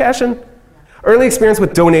hear my passion? Early experience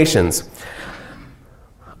with donations.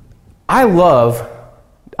 I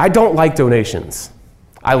don't like donations.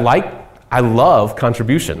 I love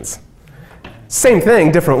contributions. Same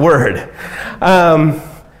thing, different word.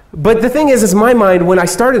 But the thing is my mind, when I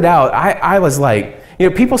started out, I was like,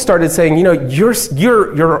 people started saying,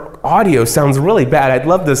 your audio sounds really bad. I'd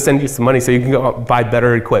love to send you some money so you can go out and buy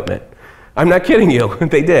better equipment. I'm not kidding you.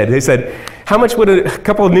 They did. They said, how much would a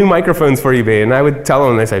couple of new microphones for you be? And I would tell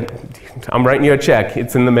them, they said, I'm writing you a check.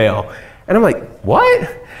 It's in the mail. And I'm like, what?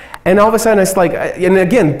 And all of a sudden, it's like, and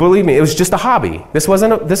again, believe me, it was just a hobby. This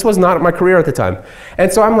was not my career at the time.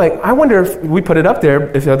 And so I'm like, I wonder if we put it up there,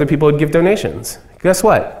 if other people would give donations. Guess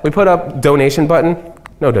what? We put up donation button,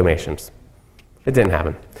 no donations. It didn't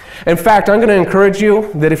happen. In fact, I'm going to encourage you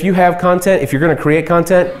that if you have content, if you're going to create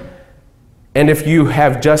content, and if you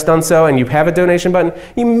have just done so and you have a donation button,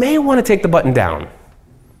 you may want to take the button down.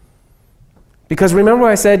 Because remember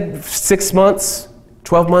what I said, 6 months,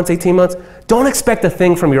 12 months, 18 months? Don't expect a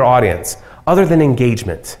thing from your audience other than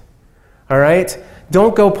engagement. All right?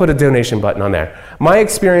 Don't go put a donation button on there. My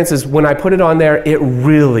experience is when I put it on there, it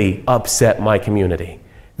really upset my community.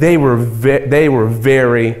 They were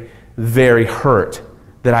very, very hurt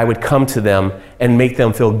that I would come to them and make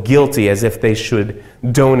them feel guilty as if they should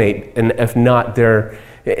donate, and if not, and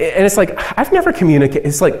it's like, I've never communicated.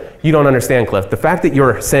 It's like, you don't understand, Cliff. The fact that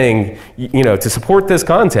you're saying, to support this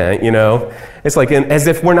content, it's like as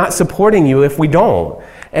if we're not supporting you if we don't.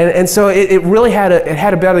 And so it really had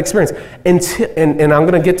a bad experience. And I'm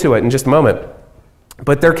going to get to it in just a moment.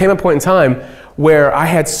 But there came a point in time where I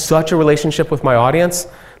had such a relationship with my audience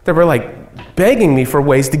that were like begging me for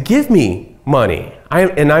ways to give me money.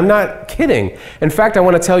 And I'm not kidding. In fact, I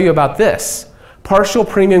want to tell you about this. Partial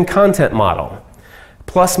premium content model.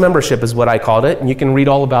 Plus membership is what I called it, and you can read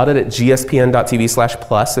all about it at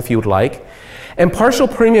gspn.tv/plus if you would like. And partial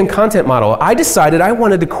premium content model, I decided I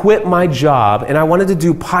wanted to quit my job and I wanted to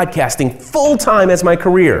do podcasting full-time as my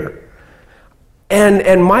career.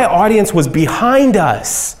 And my audience was behind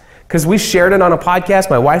us because we shared it on a podcast.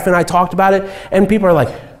 My wife and I talked about it, and people are like,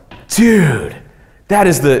 dude, that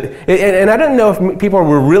is and I didn't know if people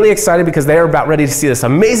were really excited because they were about ready to see this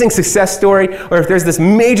amazing success story, or if there's this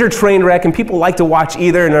major train wreck and people like to watch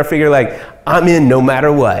either and they figure like, I'm in no matter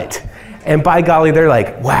what. And by golly, they're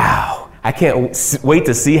like, wow, I can't wait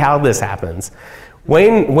to see how this happens.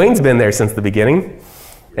 Wayne's been there since the beginning,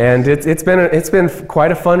 and it's been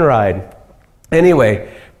quite a fun ride.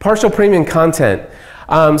 Anyway, partial premium content.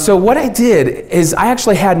 So what I did is I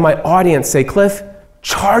actually had my audience say, Cliff,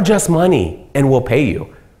 charge us money and we'll pay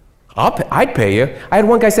you. I'd pay you. I had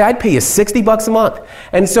one guy say, I'd pay you $60 a month.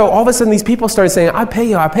 And so all of a sudden these people started saying, I'll pay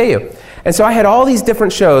you. And so I had all these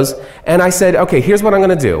different shows, and I said, okay, here's what I'm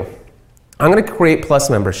going to do. I'm going to create Plus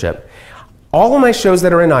membership. All of my shows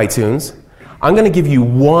that are in iTunes, I'm going to give you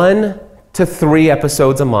 1 to 3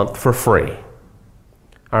 episodes a month for free.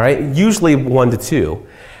 All right, usually 1 to 2.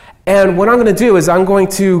 And what I'm going to do is I'm going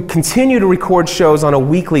to continue to record shows on a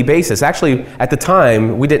weekly basis. Actually, at the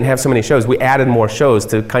time, we didn't have so many shows. We added more shows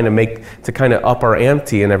to kind of up our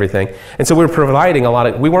ante and everything. And so we were providing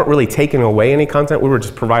we weren't really taking away any content. We were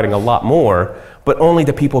just providing a lot more, but only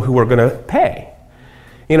to people who were going to pay.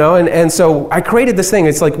 And so I created this thing.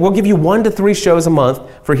 It's like, we'll give you 1 to 3 shows a month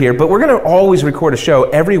for here, but we're going to always record a show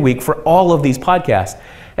every week for all of these podcasts.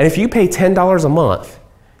 And if you pay $10 a month,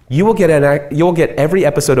 you will get every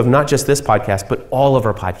episode of not just this podcast, but all of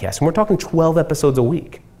our podcasts. And we're talking 12 episodes a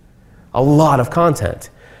week. A lot of content.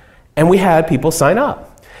 And we had people sign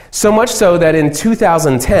up. So much so that in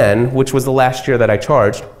 2010, which was the last year that I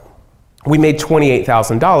charged, we made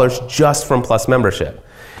 $28,000 just from Plus membership,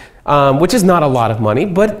 which is not a lot of money,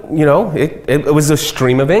 but it was a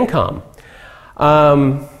stream of income.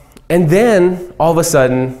 And then all of a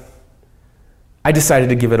sudden, I decided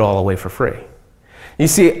to give it all away for free. You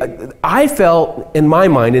see, I felt in my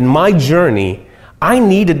mind, in my journey, I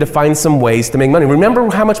needed to find some ways to make money. Remember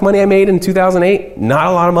how much money I made in 2008? Not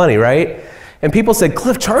a lot of money, right? And people said,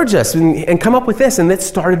 Cliff, charge us and come up with this. And it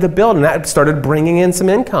started to build, and that started bringing in some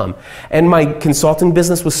income. And my consulting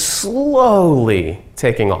business was slowly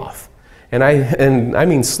taking off. And I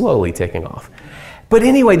mean slowly taking off. But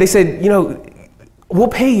anyway, they said, we'll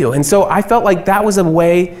pay you. And so I felt like that was a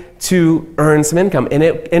way to earn some income. And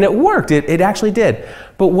it worked. It actually did.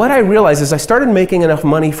 But what I realized is I started making enough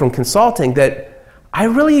money from consulting that I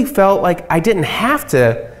really felt like I didn't have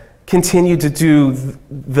to continue to do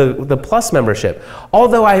the Plus membership.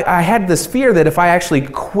 Although I had this fear that if I actually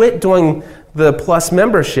quit doing the Plus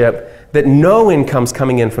membership, that no income's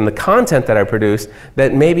coming in from the content that I produce,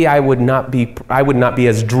 that maybe I would not be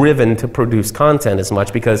as driven to produce content as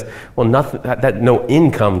much because, well, no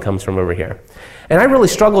income comes from over here. And I really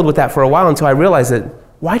struggled with that for a while until I realized that,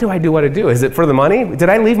 why do I do what I do? Is it for the money? Did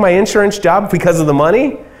I leave my insurance job because of the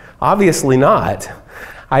money? Obviously not.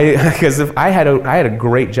 Because if I had a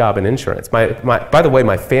great job in insurance. By the way,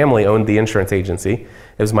 my family owned the insurance agency.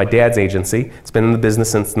 It was my dad's agency. It's been in the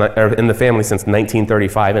business in the family since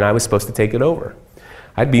 1935, and I was supposed to take it over.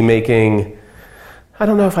 I'd be making, I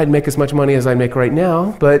don't know if I'd make as much money as I make right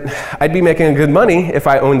now, but I'd be making good money if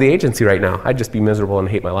I owned the agency right now. I'd just be miserable and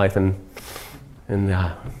hate my life, and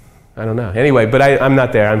I don't know. Anyway, but I'm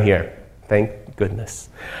not there. I'm here. Thank goodness.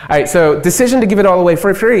 All right, so decision to give it all away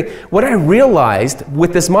for free. What I realized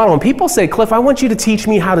with this model, and people say, Cliff, I want you to teach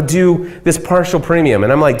me how to do this partial premium.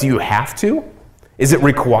 And I'm like, do you have to? Is it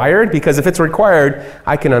required? Because if it's required,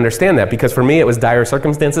 I can understand that. Because for me, it was dire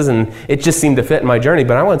circumstances, and it just seemed to fit in my journey.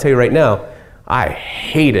 But I want to tell you right now, I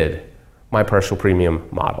hated my partial premium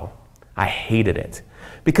model. I hated it.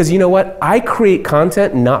 Because you know what? I create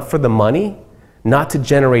content not for the money, not to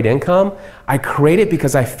generate income. I create it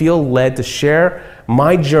because I feel led to share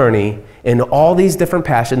my journey in all these different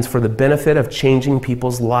passions for the benefit of changing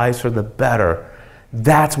people's lives for the better.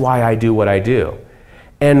 That's why I do what I do.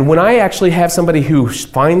 And when I actually have somebody who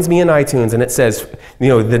finds me in iTunes and it says,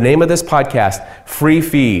 the name of this podcast, free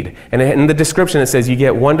feed, and in the description it says you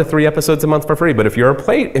get 1 to 3 episodes a month for free, but if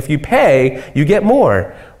you pay, you get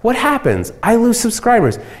more. What happens? I lose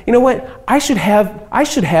subscribers. You know what? I should have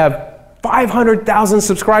 500,000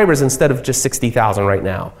 subscribers instead of just 60,000 right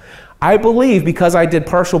now. I believe because I did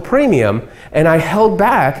partial premium and I held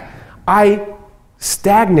back, I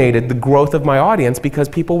stagnated the growth of my audience because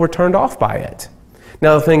people were turned off by it.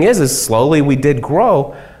 Now the thing is slowly we did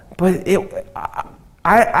grow, but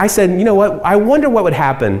I said, you know what, I wonder what would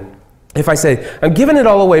happen if I said, I'm giving it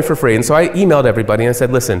all away for free. And so I emailed everybody and I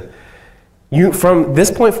said, listen, from this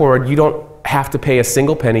point forward, you don't have to pay a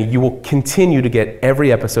single penny. You will continue to get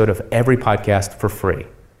every episode of every podcast for free.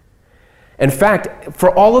 In fact, for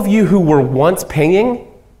all of you who were once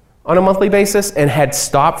paying on a monthly basis and had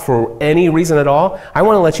stopped for any reason at all, I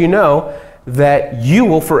want to let you know that you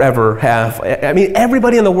will forever have,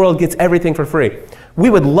 everybody in the world gets everything for free. We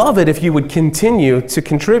would love it if you would continue to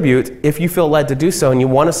contribute if you feel led to do so and you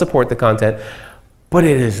want to support the content, but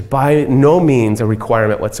it is by no means a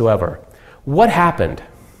requirement whatsoever. What happened?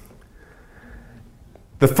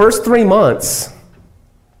 The first 3 months,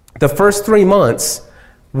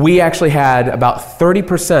 we actually had about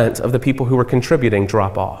 30% of the people who were contributing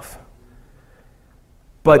drop off.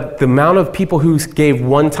 But the amount of people who gave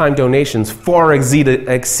one-time donations far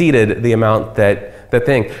exceeded the amount the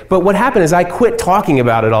thing. But what happened is I quit talking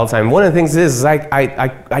about it all the time. One of the things is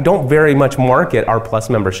I don't very much market our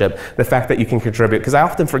Plus membership, the fact that you can contribute, because I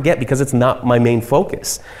often forget because it's not my main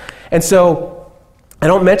focus. And so I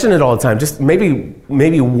don't mention it all the time. Just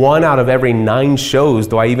maybe 1 out of every 9 shows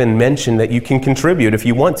do I even mention that you can contribute if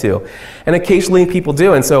you want to. And occasionally people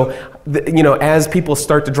do. And so, as people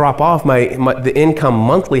start to drop off, the income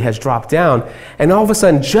monthly has dropped down. And all of a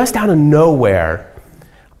sudden, just out of nowhere,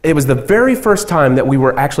 it was the very first time that we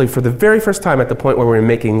were actually, for the very first time, at the point where we were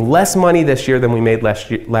making less money this year than we made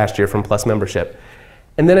last year from Plus membership.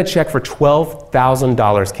 And then a check for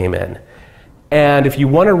 $12,000 came in. And if you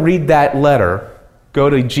want to read that letter, go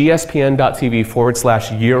to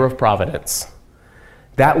gspn.tv/Year of Providence.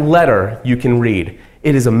 That letter you can read.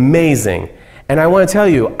 It is amazing. And I want to tell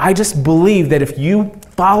you, I just believe that if you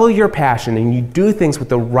follow your passion and you do things with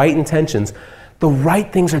the right intentions, the right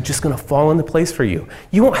things are just going to fall into place for you.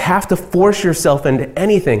 You won't have to force yourself into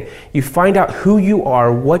anything. You find out who you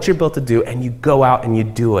are, what you're built to do, and you go out and you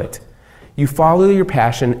do it. You follow your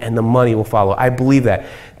passion and the money will follow. I believe that.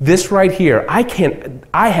 This right here, I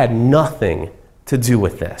had nothing to do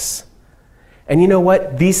with this. And you know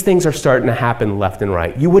what? These things are starting to happen left and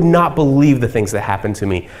right. You would not believe the things that happen to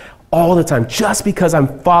me all the time just because I'm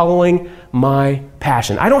following my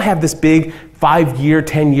passion. I don't have this big 5-year,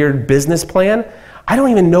 10-year business plan. I don't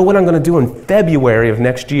even know what I'm going to do in February of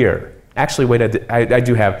next year. Actually, wait, I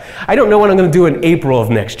do have. I don't know what I'm going to do in April of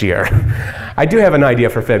next year. I do have an idea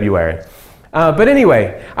for February. But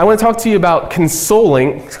anyway, I want to talk to you about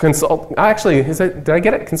actually, did I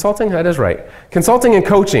get it? Consulting? That is right. Consulting and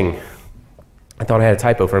coaching. I thought I had a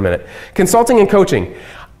typo for a minute. Consulting and coaching.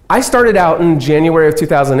 I started out in January of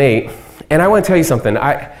 2008, and I want to tell you something.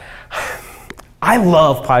 I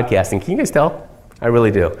love podcasting. Can you guys tell? I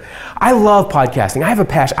really do. I love podcasting. I have a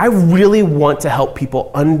passion. I really want to help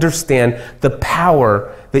people understand the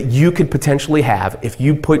power that you could potentially have if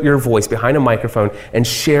you put your voice behind a microphone and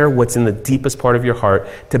share what's in the deepest part of your heart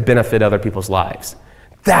to benefit other people's lives.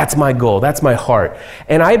 That's my goal. That's my heart.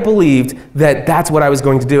 And I believed that that's what I was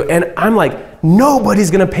going to do. And I'm like,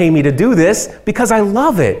 nobody's going to pay me to do this because I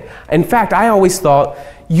love it. In fact, I always thought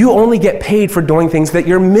you only get paid for doing things that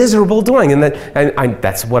you're miserable doing. And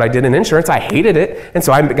that's what I did in insurance. I hated it. And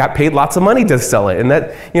so I got paid lots of money to sell it. And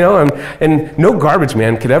that, and no garbage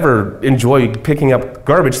man could ever enjoy picking up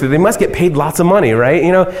garbage. So they must get paid lots of money, right?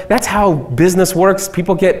 That's how business works.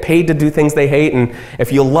 People get paid to do things they hate. And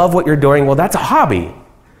if you love what you're doing, well, that's a hobby.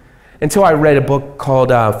 Until I read a book called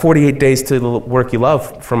 48 Days to the Work You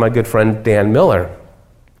Love from my good friend Dan Miller.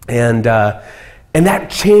 And that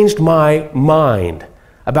changed my mind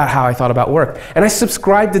about how I thought about work. And I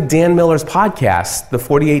subscribed to Dan Miller's podcast, the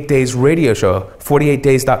 48 Days radio show,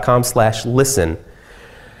 48days.com/listen.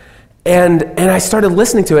 And I started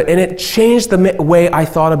listening to it, and it changed the way I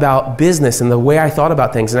thought about business and the way I thought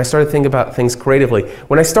about things. And I started thinking about things creatively.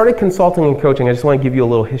 When I started consulting and coaching, I just want to give you a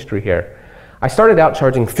little history here. I started out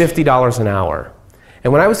charging $50 an hour.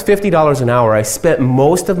 And when I was $50 an hour, I spent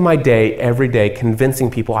most of my day, every day,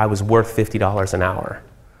 convincing people I was worth $50 an hour.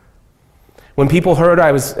 When people heard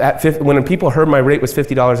when people heard my rate was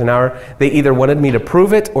 $50 an hour, they either wanted me to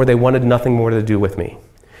prove it or they wanted nothing more to do with me.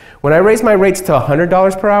 When I raised my rates to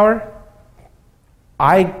 $100 per hour,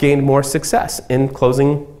 I gained more success in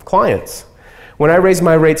closing clients. When I raised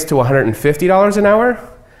my rates to $150 an hour,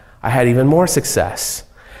 I had even more success.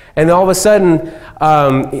 And all of a sudden,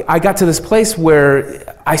 I got to this place where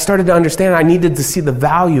I started to understand I needed to see the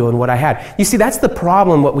value in what I had. You see, that's the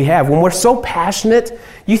problem what we have. When we're so passionate,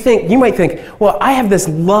 you might think, well, I have this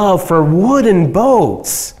love for wooden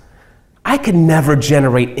boats. I could never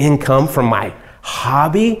generate income from my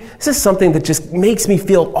hobby. This is something that just makes me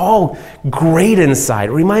feel all great inside.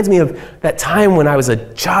 It reminds me of that time when I was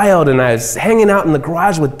a child and I was hanging out in the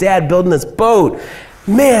garage with Dad building this boat.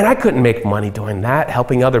 Man, I couldn't make money doing that,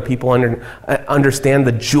 helping other people understand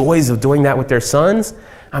the joys of doing that with their sons.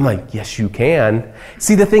 I'm like, yes, you can.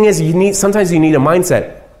 See, the thing is, sometimes you need a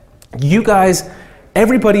mindset. You guys,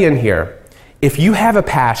 everybody in here, if you have a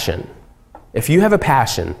passion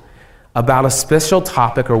about a special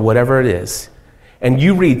topic or whatever it is, and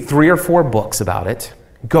you read 3 or 4 books about it,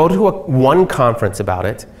 go to one conference about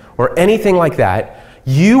it, or anything like that,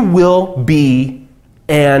 you will be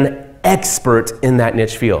an expert in that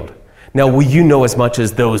niche field. Now, will you know as much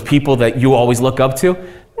as those people that you always look up to?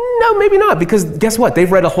 No, maybe not, because guess what?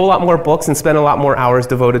 They've read a whole lot more books and spent a lot more hours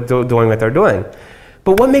devoted to doing what they're doing.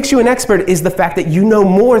 But what makes you an expert is the fact that you know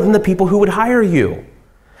more than the people who would hire you.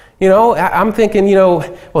 I'm thinking,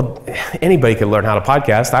 well, anybody can learn how to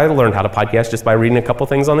podcast. I learned how to podcast just by reading a couple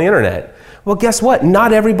things on the internet. Well, guess what?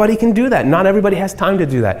 Not everybody can do that. Not everybody has time to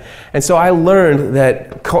do that. And so I learned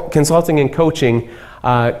that consulting and coaching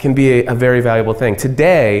can be a very valuable thing.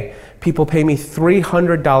 Today, people pay me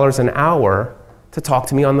 $300 an hour to talk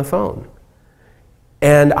to me on the phone.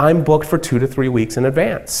 And I'm booked for 2 to 3 weeks in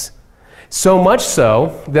advance. So much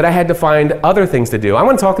so that I had to find other things to do. I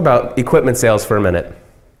want to talk about equipment sales for a minute.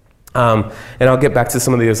 And I'll get back to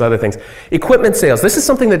some of those other things. Equipment sales. This is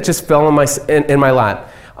something that just fell in my lap.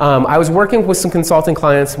 I was working with some consulting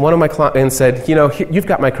clients. One of my clients said, you've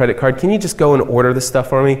got my credit card. Can you just go and order this stuff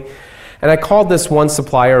for me? And I called this one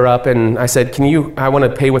supplier up and I said, I want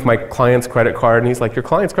to pay with my client's credit card. And he's like, your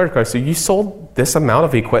client's credit card? So you sold this amount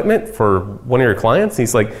of equipment for one of your clients? And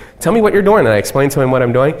he's like, tell me what you're doing. And I explained to him what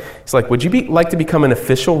I'm doing. He's like, would you like to become an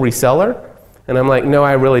official reseller? And I'm like, no,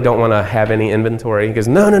 I really don't want to have any inventory. He goes,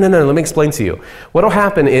 no, let me explain to you. What'll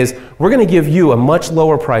happen is we're going to give you a much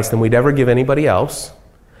lower price than we'd ever give anybody else.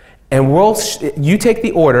 And you take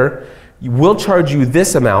the order. We'll charge you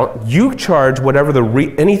this amount. You charge whatever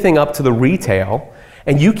anything up to the retail,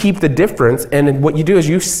 and you keep the difference. And what you do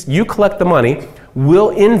is you collect the money.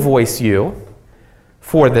 We'll invoice you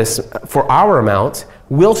for our amount.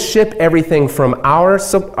 We'll ship everything from our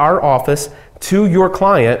office to your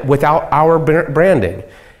client without our branding.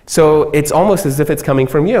 So it's almost as if it's coming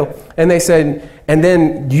from you. And they said, and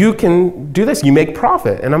then you can do this. You make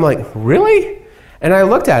profit. And I'm like, really? And I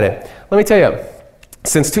looked at it. Let me tell you.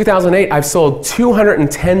 since 2008, I've sold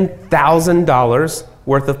 $210,000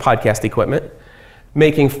 worth of podcast equipment,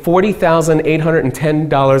 making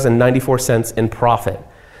 $40,810.94 in profit.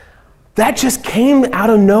 That just came out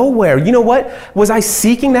of nowhere. You know what? Was I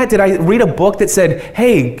seeking that? Did I read a book that said,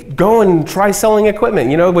 hey, go and try selling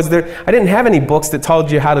equipment? You know, I didn't have any books that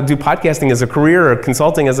told you how to do podcasting as a career or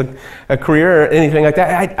consulting as a career or anything like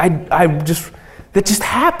that. That just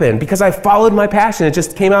happened because I followed my passion. It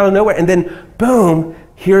just came out of nowhere. And then, boom,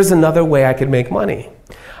 here's another way I could make money.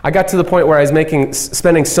 I got to the point where I was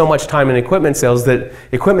spending so much time in equipment sales that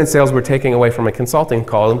equipment sales were taking away from my consulting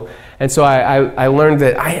column. And so I learned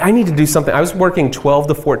that I need to do something. I was working 12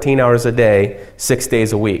 to 14 hours a day, 6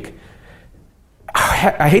 days a week.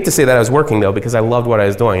 I hate to say that I was working, though, because I loved what I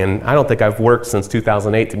was doing. And I don't think I've worked since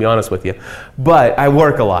 2008, to be honest with you. But I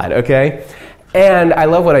work a lot, okay? And I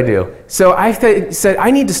love what I do. So I said, I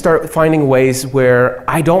need to start finding ways where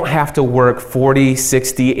I don't have to work 40,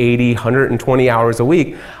 60, 80, 120 hours a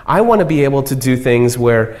week. I want to be able to do things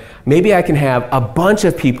where maybe I can have a bunch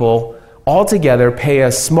of people all together pay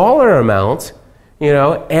a smaller amount, you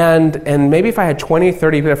know, and maybe if I had 20,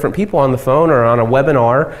 30 different people on the phone or on a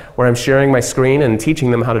webinar where I'm sharing my screen and teaching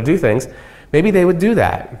them how to do things, maybe they would do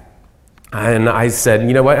that. And I said,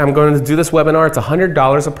 you know what, I'm going to do this webinar. It's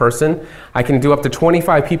 $100 a person. I can do up to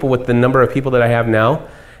 25 people with the number of people that I have now.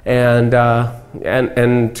 And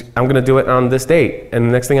I'm going to do it on this date. And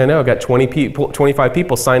the next thing I know, I got 25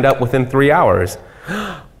 people signed up within 3 hours.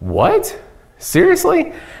 What?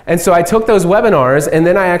 Seriously? And so I took those webinars, and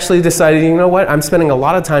then I actually decided, you know what, I'm spending a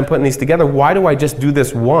lot of time putting these together. Why do I just do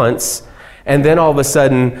this once? And then all of a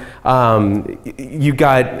sudden, you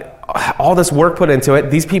got all this work put into it.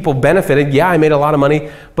 These people benefited. Yeah, I made a lot of money,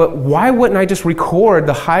 but why wouldn't I just record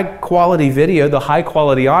the high quality video, the high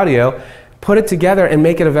quality audio, put it together and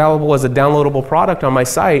make it available as a downloadable product on my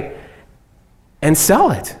site and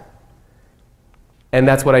sell it? And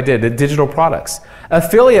that's what I did, the digital products.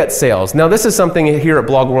 Affiliate sales. Now this is something here at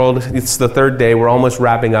BlogWorld, it's the third day, we're almost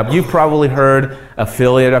wrapping up. You've probably heard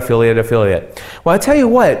affiliate. Well, I tell you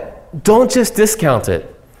what, don't just discount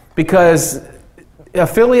it, because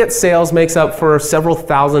affiliate sales makes up for several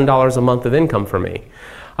 $1,000s a month of income for me.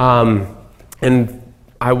 And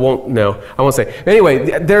I won't say.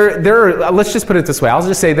 Anyway, there are, let's just put it this way. I'll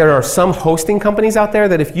just say there are some hosting companies out there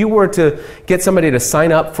that if you were to get somebody to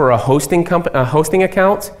sign up for a hosting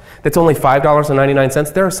account that's only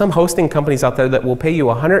 $5.99, there are some hosting companies out there that will pay you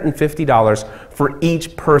 $150 for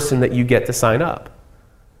each person that you get to sign up.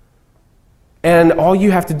 And all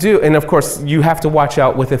you have to do, and of course you have to watch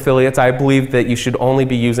out with affiliates. I believe that you should only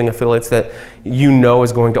be using affiliates that you know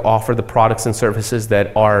is going to offer the products and services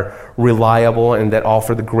that are reliable and that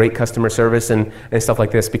offer the great customer service and stuff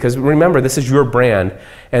like this. Because remember, this is your brand.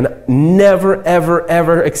 And never, ever,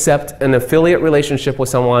 ever accept an affiliate relationship with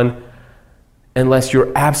someone unless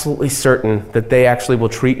you're absolutely certain that they actually will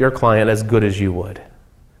treat your client as good as you would.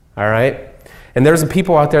 All right? And there's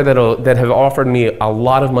people out there that have offered me a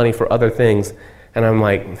lot of money for other things, and I'm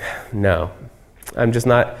like, no, I'm just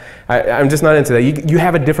not into that. You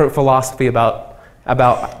have a different philosophy about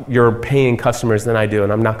your paying customers than I do,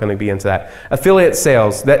 and I'm not going to be into that. Affiliate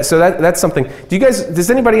sales. That's something. Does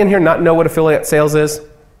anybody in here not know what affiliate sales is?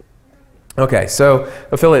 Okay, so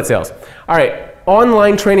affiliate sales. All right,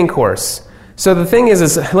 online training course. So the thing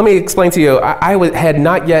is let me explain to you, I had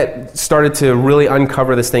not yet started to really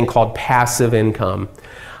uncover this thing called passive income.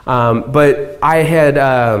 But I had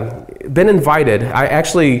been invited. I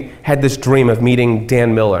actually had this dream of meeting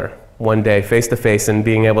Dan Miller one day face to face and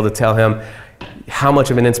being able to tell him how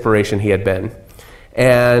much of an inspiration he had been.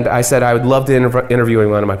 And I said I would love to interview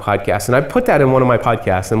him on my podcast. And I put that in one of my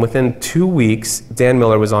podcasts. And within 2 weeks, Dan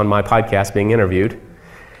Miller was on my podcast being interviewed.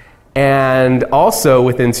 And also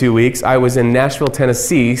within 2 weeks, I was in Nashville,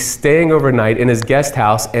 Tennessee, staying overnight in his guest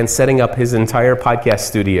house and setting up his entire podcast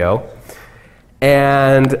studio.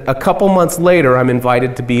 And a couple months later, I'm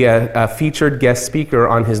invited to be a featured guest speaker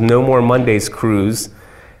on his No More Mondays cruise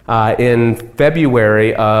in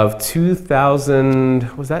February of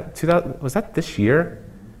 2000. Was that this year?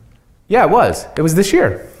 Yeah, it was. It was this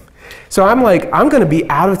year. So I'm like, I'm going to be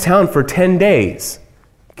out of town for 10 days.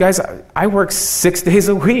 Guys, I work 6 days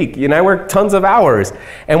a week, and I work tons of hours.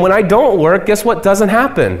 And when I don't work, guess what doesn't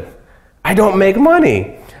happen? I don't make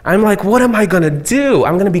money. I'm like, what am I going to do?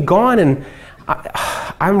 I'm going to be gone, and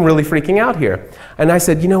I'm really freaking out here. And I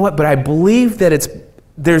said, you know what? But I believe that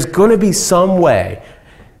there's going to be some way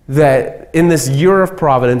that in this year of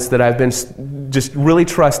providence that I've been just really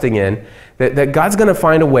trusting in, that God's going to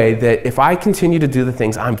find a way that if I continue to do the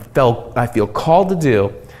things I feel called to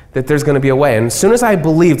do, that there's going to be a way. And as soon as I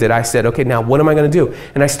believed it, I said, okay, now what am I going to do?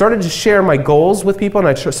 And I started to share my goals with people, and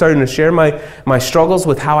I started to share my struggles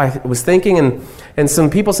with how I was thinking. And some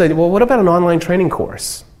people said, well, what about an online training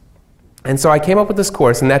course? And so I came up with this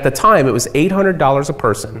course, and at the time, it was $800 a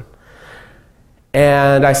person.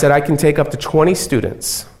 And I said, I can take up to 20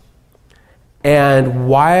 students. And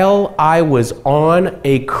while I was on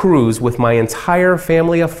a cruise with my entire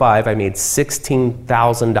family of 5, I made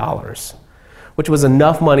 $16,000, which was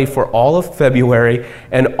enough money for all of February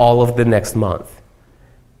and all of the next month.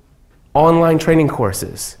 Online training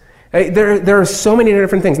courses. There are so many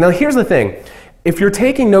different things. Now, here's the thing. If you're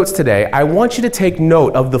taking notes today, I want you to take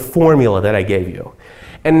note of the formula that I gave you.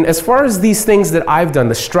 And as far as these things that I've done,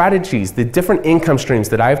 the strategies, the different income streams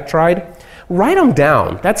that I've tried, write them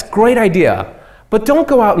down. That's a great idea. But don't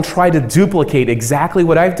go out and try to duplicate exactly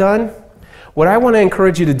what I've done. What I want to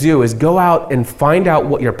encourage you to do is go out and find out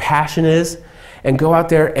what your passion is and go out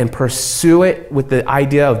there and pursue it with the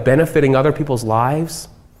idea of benefiting other people's lives.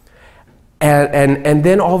 And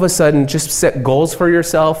then all of a sudden just set goals for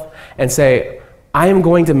yourself and say, I am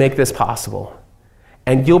going to make this possible.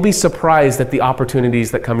 And you'll be surprised at the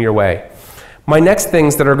opportunities that come your way. My next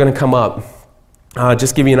things that are going to come up,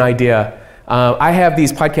 just give you an idea. I have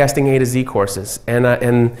these podcasting A to Z courses,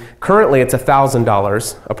 and currently it's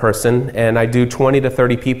 $1,000 a person, and I do 20 to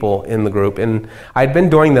 30 people in the group, and I'd been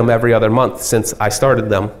doing them every other month since I started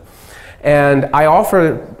them. And I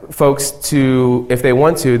offer folks to, if they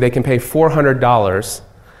want to, they can pay $400.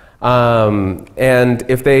 And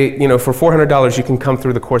if they, for $400, you can come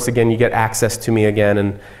through the course again, you get access to me again,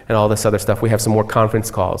 and all this other stuff. We have some more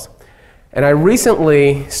conference calls. And I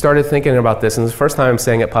recently started thinking about this, and it's the first time I'm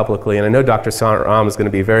saying it publicly, and I know Dr. Saram is going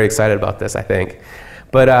to be very excited about this, I think.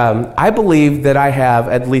 But I believe that I have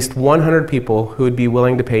at least 100 people who would be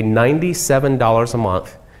willing to pay $97 a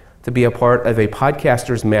month to be a part of a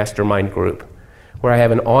podcaster's mastermind group, where I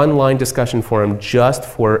have an online discussion forum just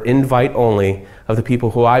for invite only of the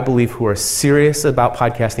people who I believe who are serious about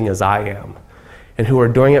podcasting as I am, and who are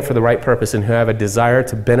doing it for the right purpose and who have a desire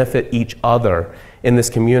to benefit each other in this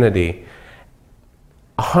community.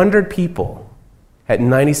 100 people at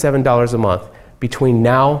 $97 a month between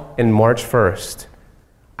now and March 1st,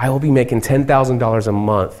 I will be making $10,000 a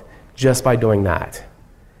month just by doing that.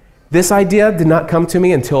 This idea did not come to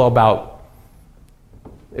me until about,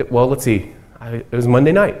 it was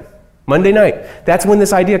Monday night. Monday night. That's when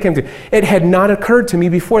this idea came to me. It had not occurred to me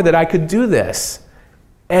before that I could do this.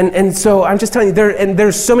 And so I'm just telling you,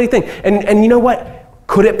 there's so many things. And you know what?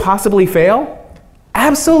 Could it possibly fail?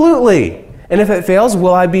 Absolutely. And if it fails,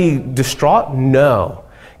 will I be distraught? No.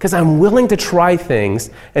 Because I'm willing to try things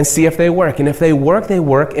and see if they work. And if they work, they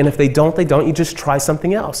work. And if they don't, they don't. You just try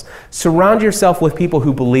something else. Surround yourself with people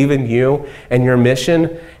who believe in you and your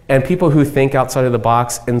mission, and people who think outside of the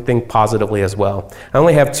box and think positively as well. I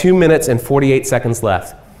only have 2 minutes and 48 seconds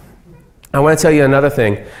left. I want to tell you another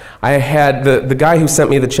thing. I had the guy who sent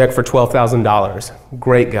me the check for $12,000.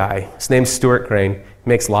 Great guy. His name's Stuart Crane. He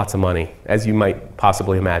makes lots of money, as you might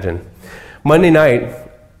possibly imagine. Tuesday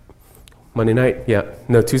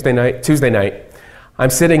night, I'm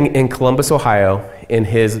sitting in Columbus, Ohio, in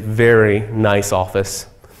his very nice office,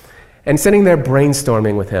 and sitting there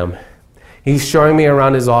brainstorming with him. He's showing me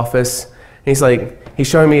around his office, and he's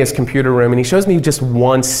showing me his computer room, and he shows me just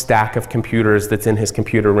one stack of computers that's in his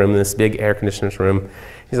computer room, in this big air conditioner's room.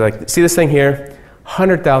 He's like, see this thing here?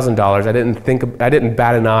 $100,000. I didn't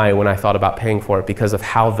bat an eye when I thought about paying for it because of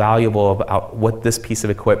how valuable about what this piece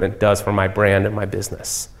of equipment does for my brand and my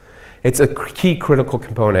business. It's a key critical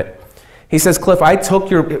component. He says, Cliff,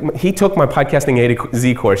 he took my podcasting A to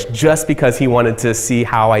Z course just because he wanted to see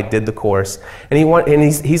how I did the course. And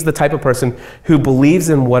he's the type of person who believes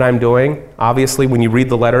in what I'm doing. Obviously, when you read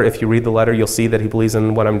the letter, if you read the letter, you'll see that he believes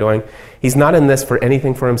in what I'm doing. He's not in this for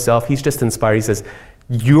anything for himself. He's just inspired. He says,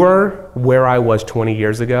 you're where I was 20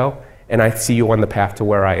 years ago, and I see you on the path to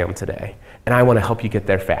where I am today. And I want to help you get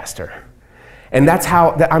there faster. And that's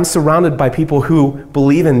how I'm surrounded by people who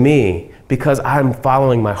believe in me because I'm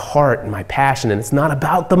following my heart and my passion. And it's not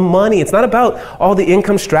about the money. It's not about all the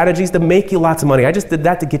income strategies to make you lots of money. I just did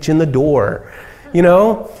that to get you in the door.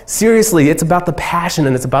 Seriously, it's about the passion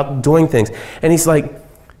and it's about doing things. And he's like,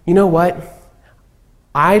 you know what?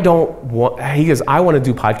 I want to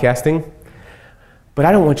do podcasting, but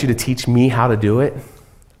I don't want you to teach me how to do it.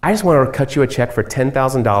 I just want to cut you a check for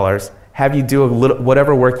 $10,000, have you do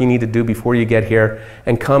whatever work you need to do before you get here,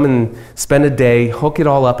 and come and spend a day, hook it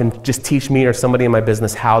all up, and just teach me or somebody in my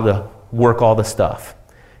business how to work all the stuff.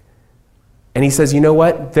 And he says, you know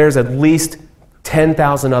what? There's at least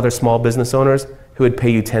 10,000 other small business owners who would pay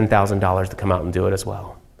you $10,000 to come out and do it as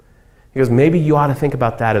well. He goes, maybe you ought to think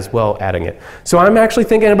about that as well, adding it. So I'm actually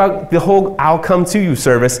thinking about the whole I'll come to you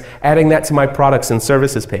service, adding that to my products and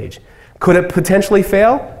services page. Could it potentially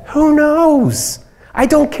fail? Who knows? I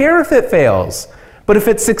don't care if it fails. But if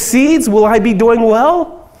it succeeds, will I be doing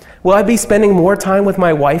well? Will I be spending more time with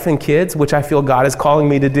my wife and kids, which I feel God is calling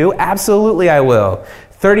me to do? Absolutely I will.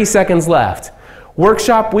 30 seconds left.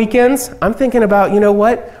 Workshop weekends, I'm thinking about,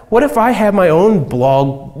 what if I have my own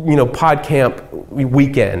blog, PodCamp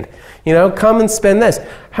weekend? Come and spend this.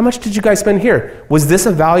 How much did you guys spend here? Was this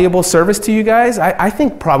a valuable service to you guys? I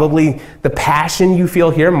think probably the passion you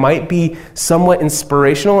feel here might be somewhat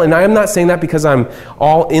inspirational. And I am not saying that because I'm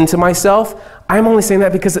all into myself. I'm only saying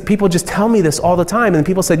that because people just tell me this all the time. And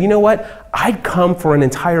people said, you know what? I'd come for an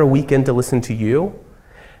entire weekend to listen to you.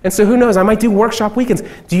 And so who knows, I might do workshop weekends.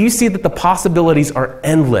 Do you see that the possibilities are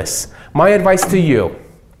endless? My advice to you,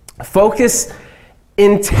 focus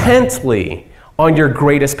intently on your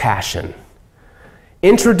greatest passion.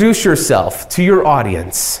 Introduce yourself to your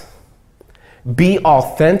audience. Be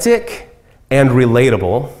authentic and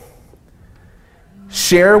relatable.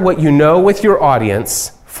 Share what you know with your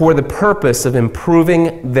audience for the purpose of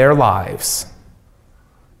improving their lives.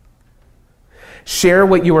 Share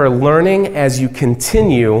what you are learning as you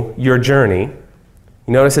continue your journey. You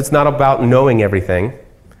notice it's not about knowing everything.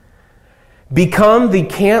 Become the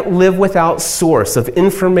can't live without source of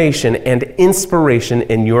information and inspiration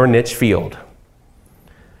in your niche field.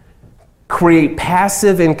 Create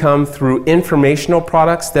passive income through informational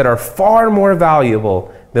products that are far more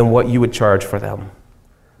valuable than what you would charge for them.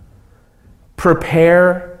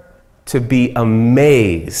 Prepare to be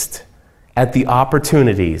amazed at the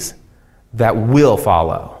opportunities that will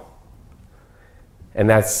follow. And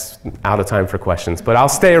that's out of time for questions. But I'll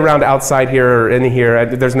stay around outside here or in here.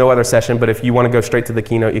 There's no other session, but if you want to go straight to the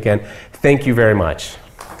keynote, you can. Thank you very much.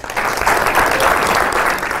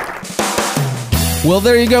 Well,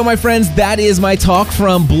 there you go, my friends. That is my talk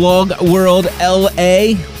from BlogWorld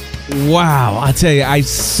LA. Wow, I tell you, I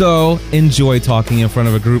so enjoy talking in front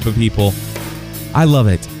of a group of people. I love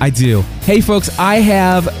it. I do. Hey, folks, I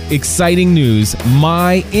have exciting news.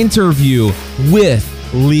 My interview with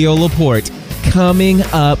Leo Laporte coming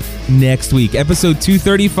up next week. Episode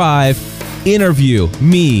 235, interview,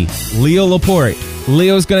 me, Leo Laporte.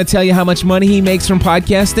 Leo's going to tell you how much money he makes from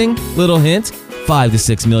podcasting. Little hint, $5 to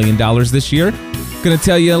 $6 million this year. Going to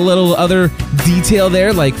tell you a little other detail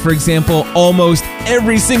there, like, for example, almost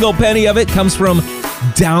every single penny of it comes from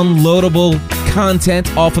downloadable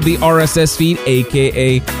content off of the RSS feed,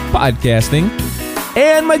 aka podcasting.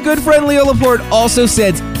 And my good friend Leo Laporte also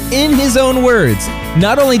says, in his own words,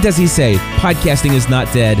 not only does he say podcasting is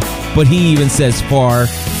not dead, but he even says far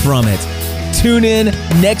from it. Tune in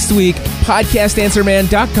next week,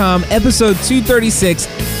 podcastanswerman.com, episode 236,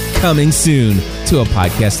 coming soon to a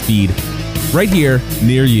podcast feed right here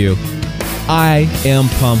near you. I am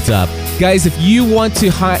pumped up. Guys, if you want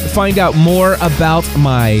to find out more about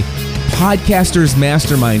my Podcasters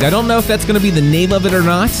Mastermind, I don't know if that's going to be the name of it or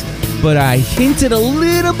not, but I hinted a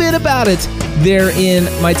little bit about it there in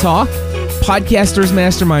my talk. Podcasters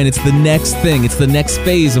Mastermind, it's the next thing. It's the next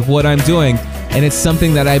phase of what I'm doing, and it's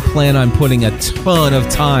something that I plan on putting a ton of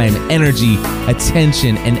time, energy,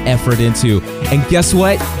 attention, and effort into. And guess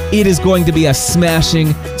what? It is going to be a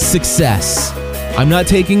smashing success. I'm not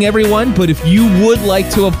taking everyone, but if you would like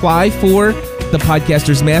to apply for the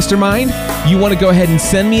Podcasters Mastermind, you want to go ahead and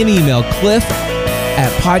send me an email,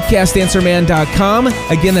 cliff@podcastanswerman.com.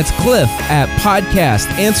 Again, that's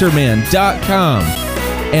cliff@podcastanswerman.com.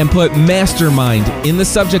 And put mastermind in the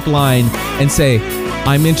subject line and say,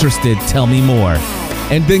 I'm interested, tell me more.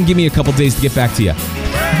 And then give me a couple days to get back to you.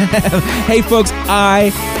 Hey folks,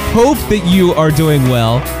 I hope that you are doing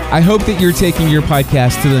well. I hope that you're taking your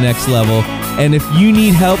podcast to the next level. And if you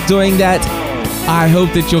need help doing that, I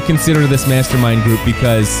hope that you'll consider this mastermind group,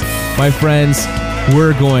 because, my friends,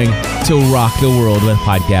 we're going to rock the world with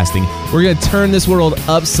podcasting. We're going to turn this world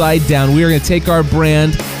upside down. We are going to take our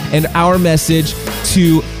brand and our message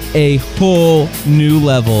to a whole new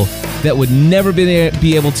level that would never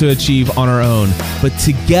be able to achieve on our own. But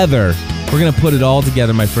together, we're going to put it all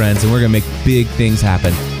together, my friends, and we're going to make big things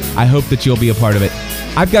happen. I hope that you'll be a part of it.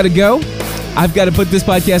 I've got to go. I've got to put this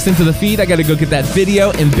podcast into the feed. I got to go get that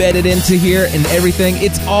video, embed it into here and everything.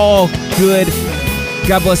 It's all good.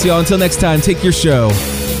 God bless you all. Until next time, take your show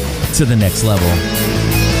to the next level.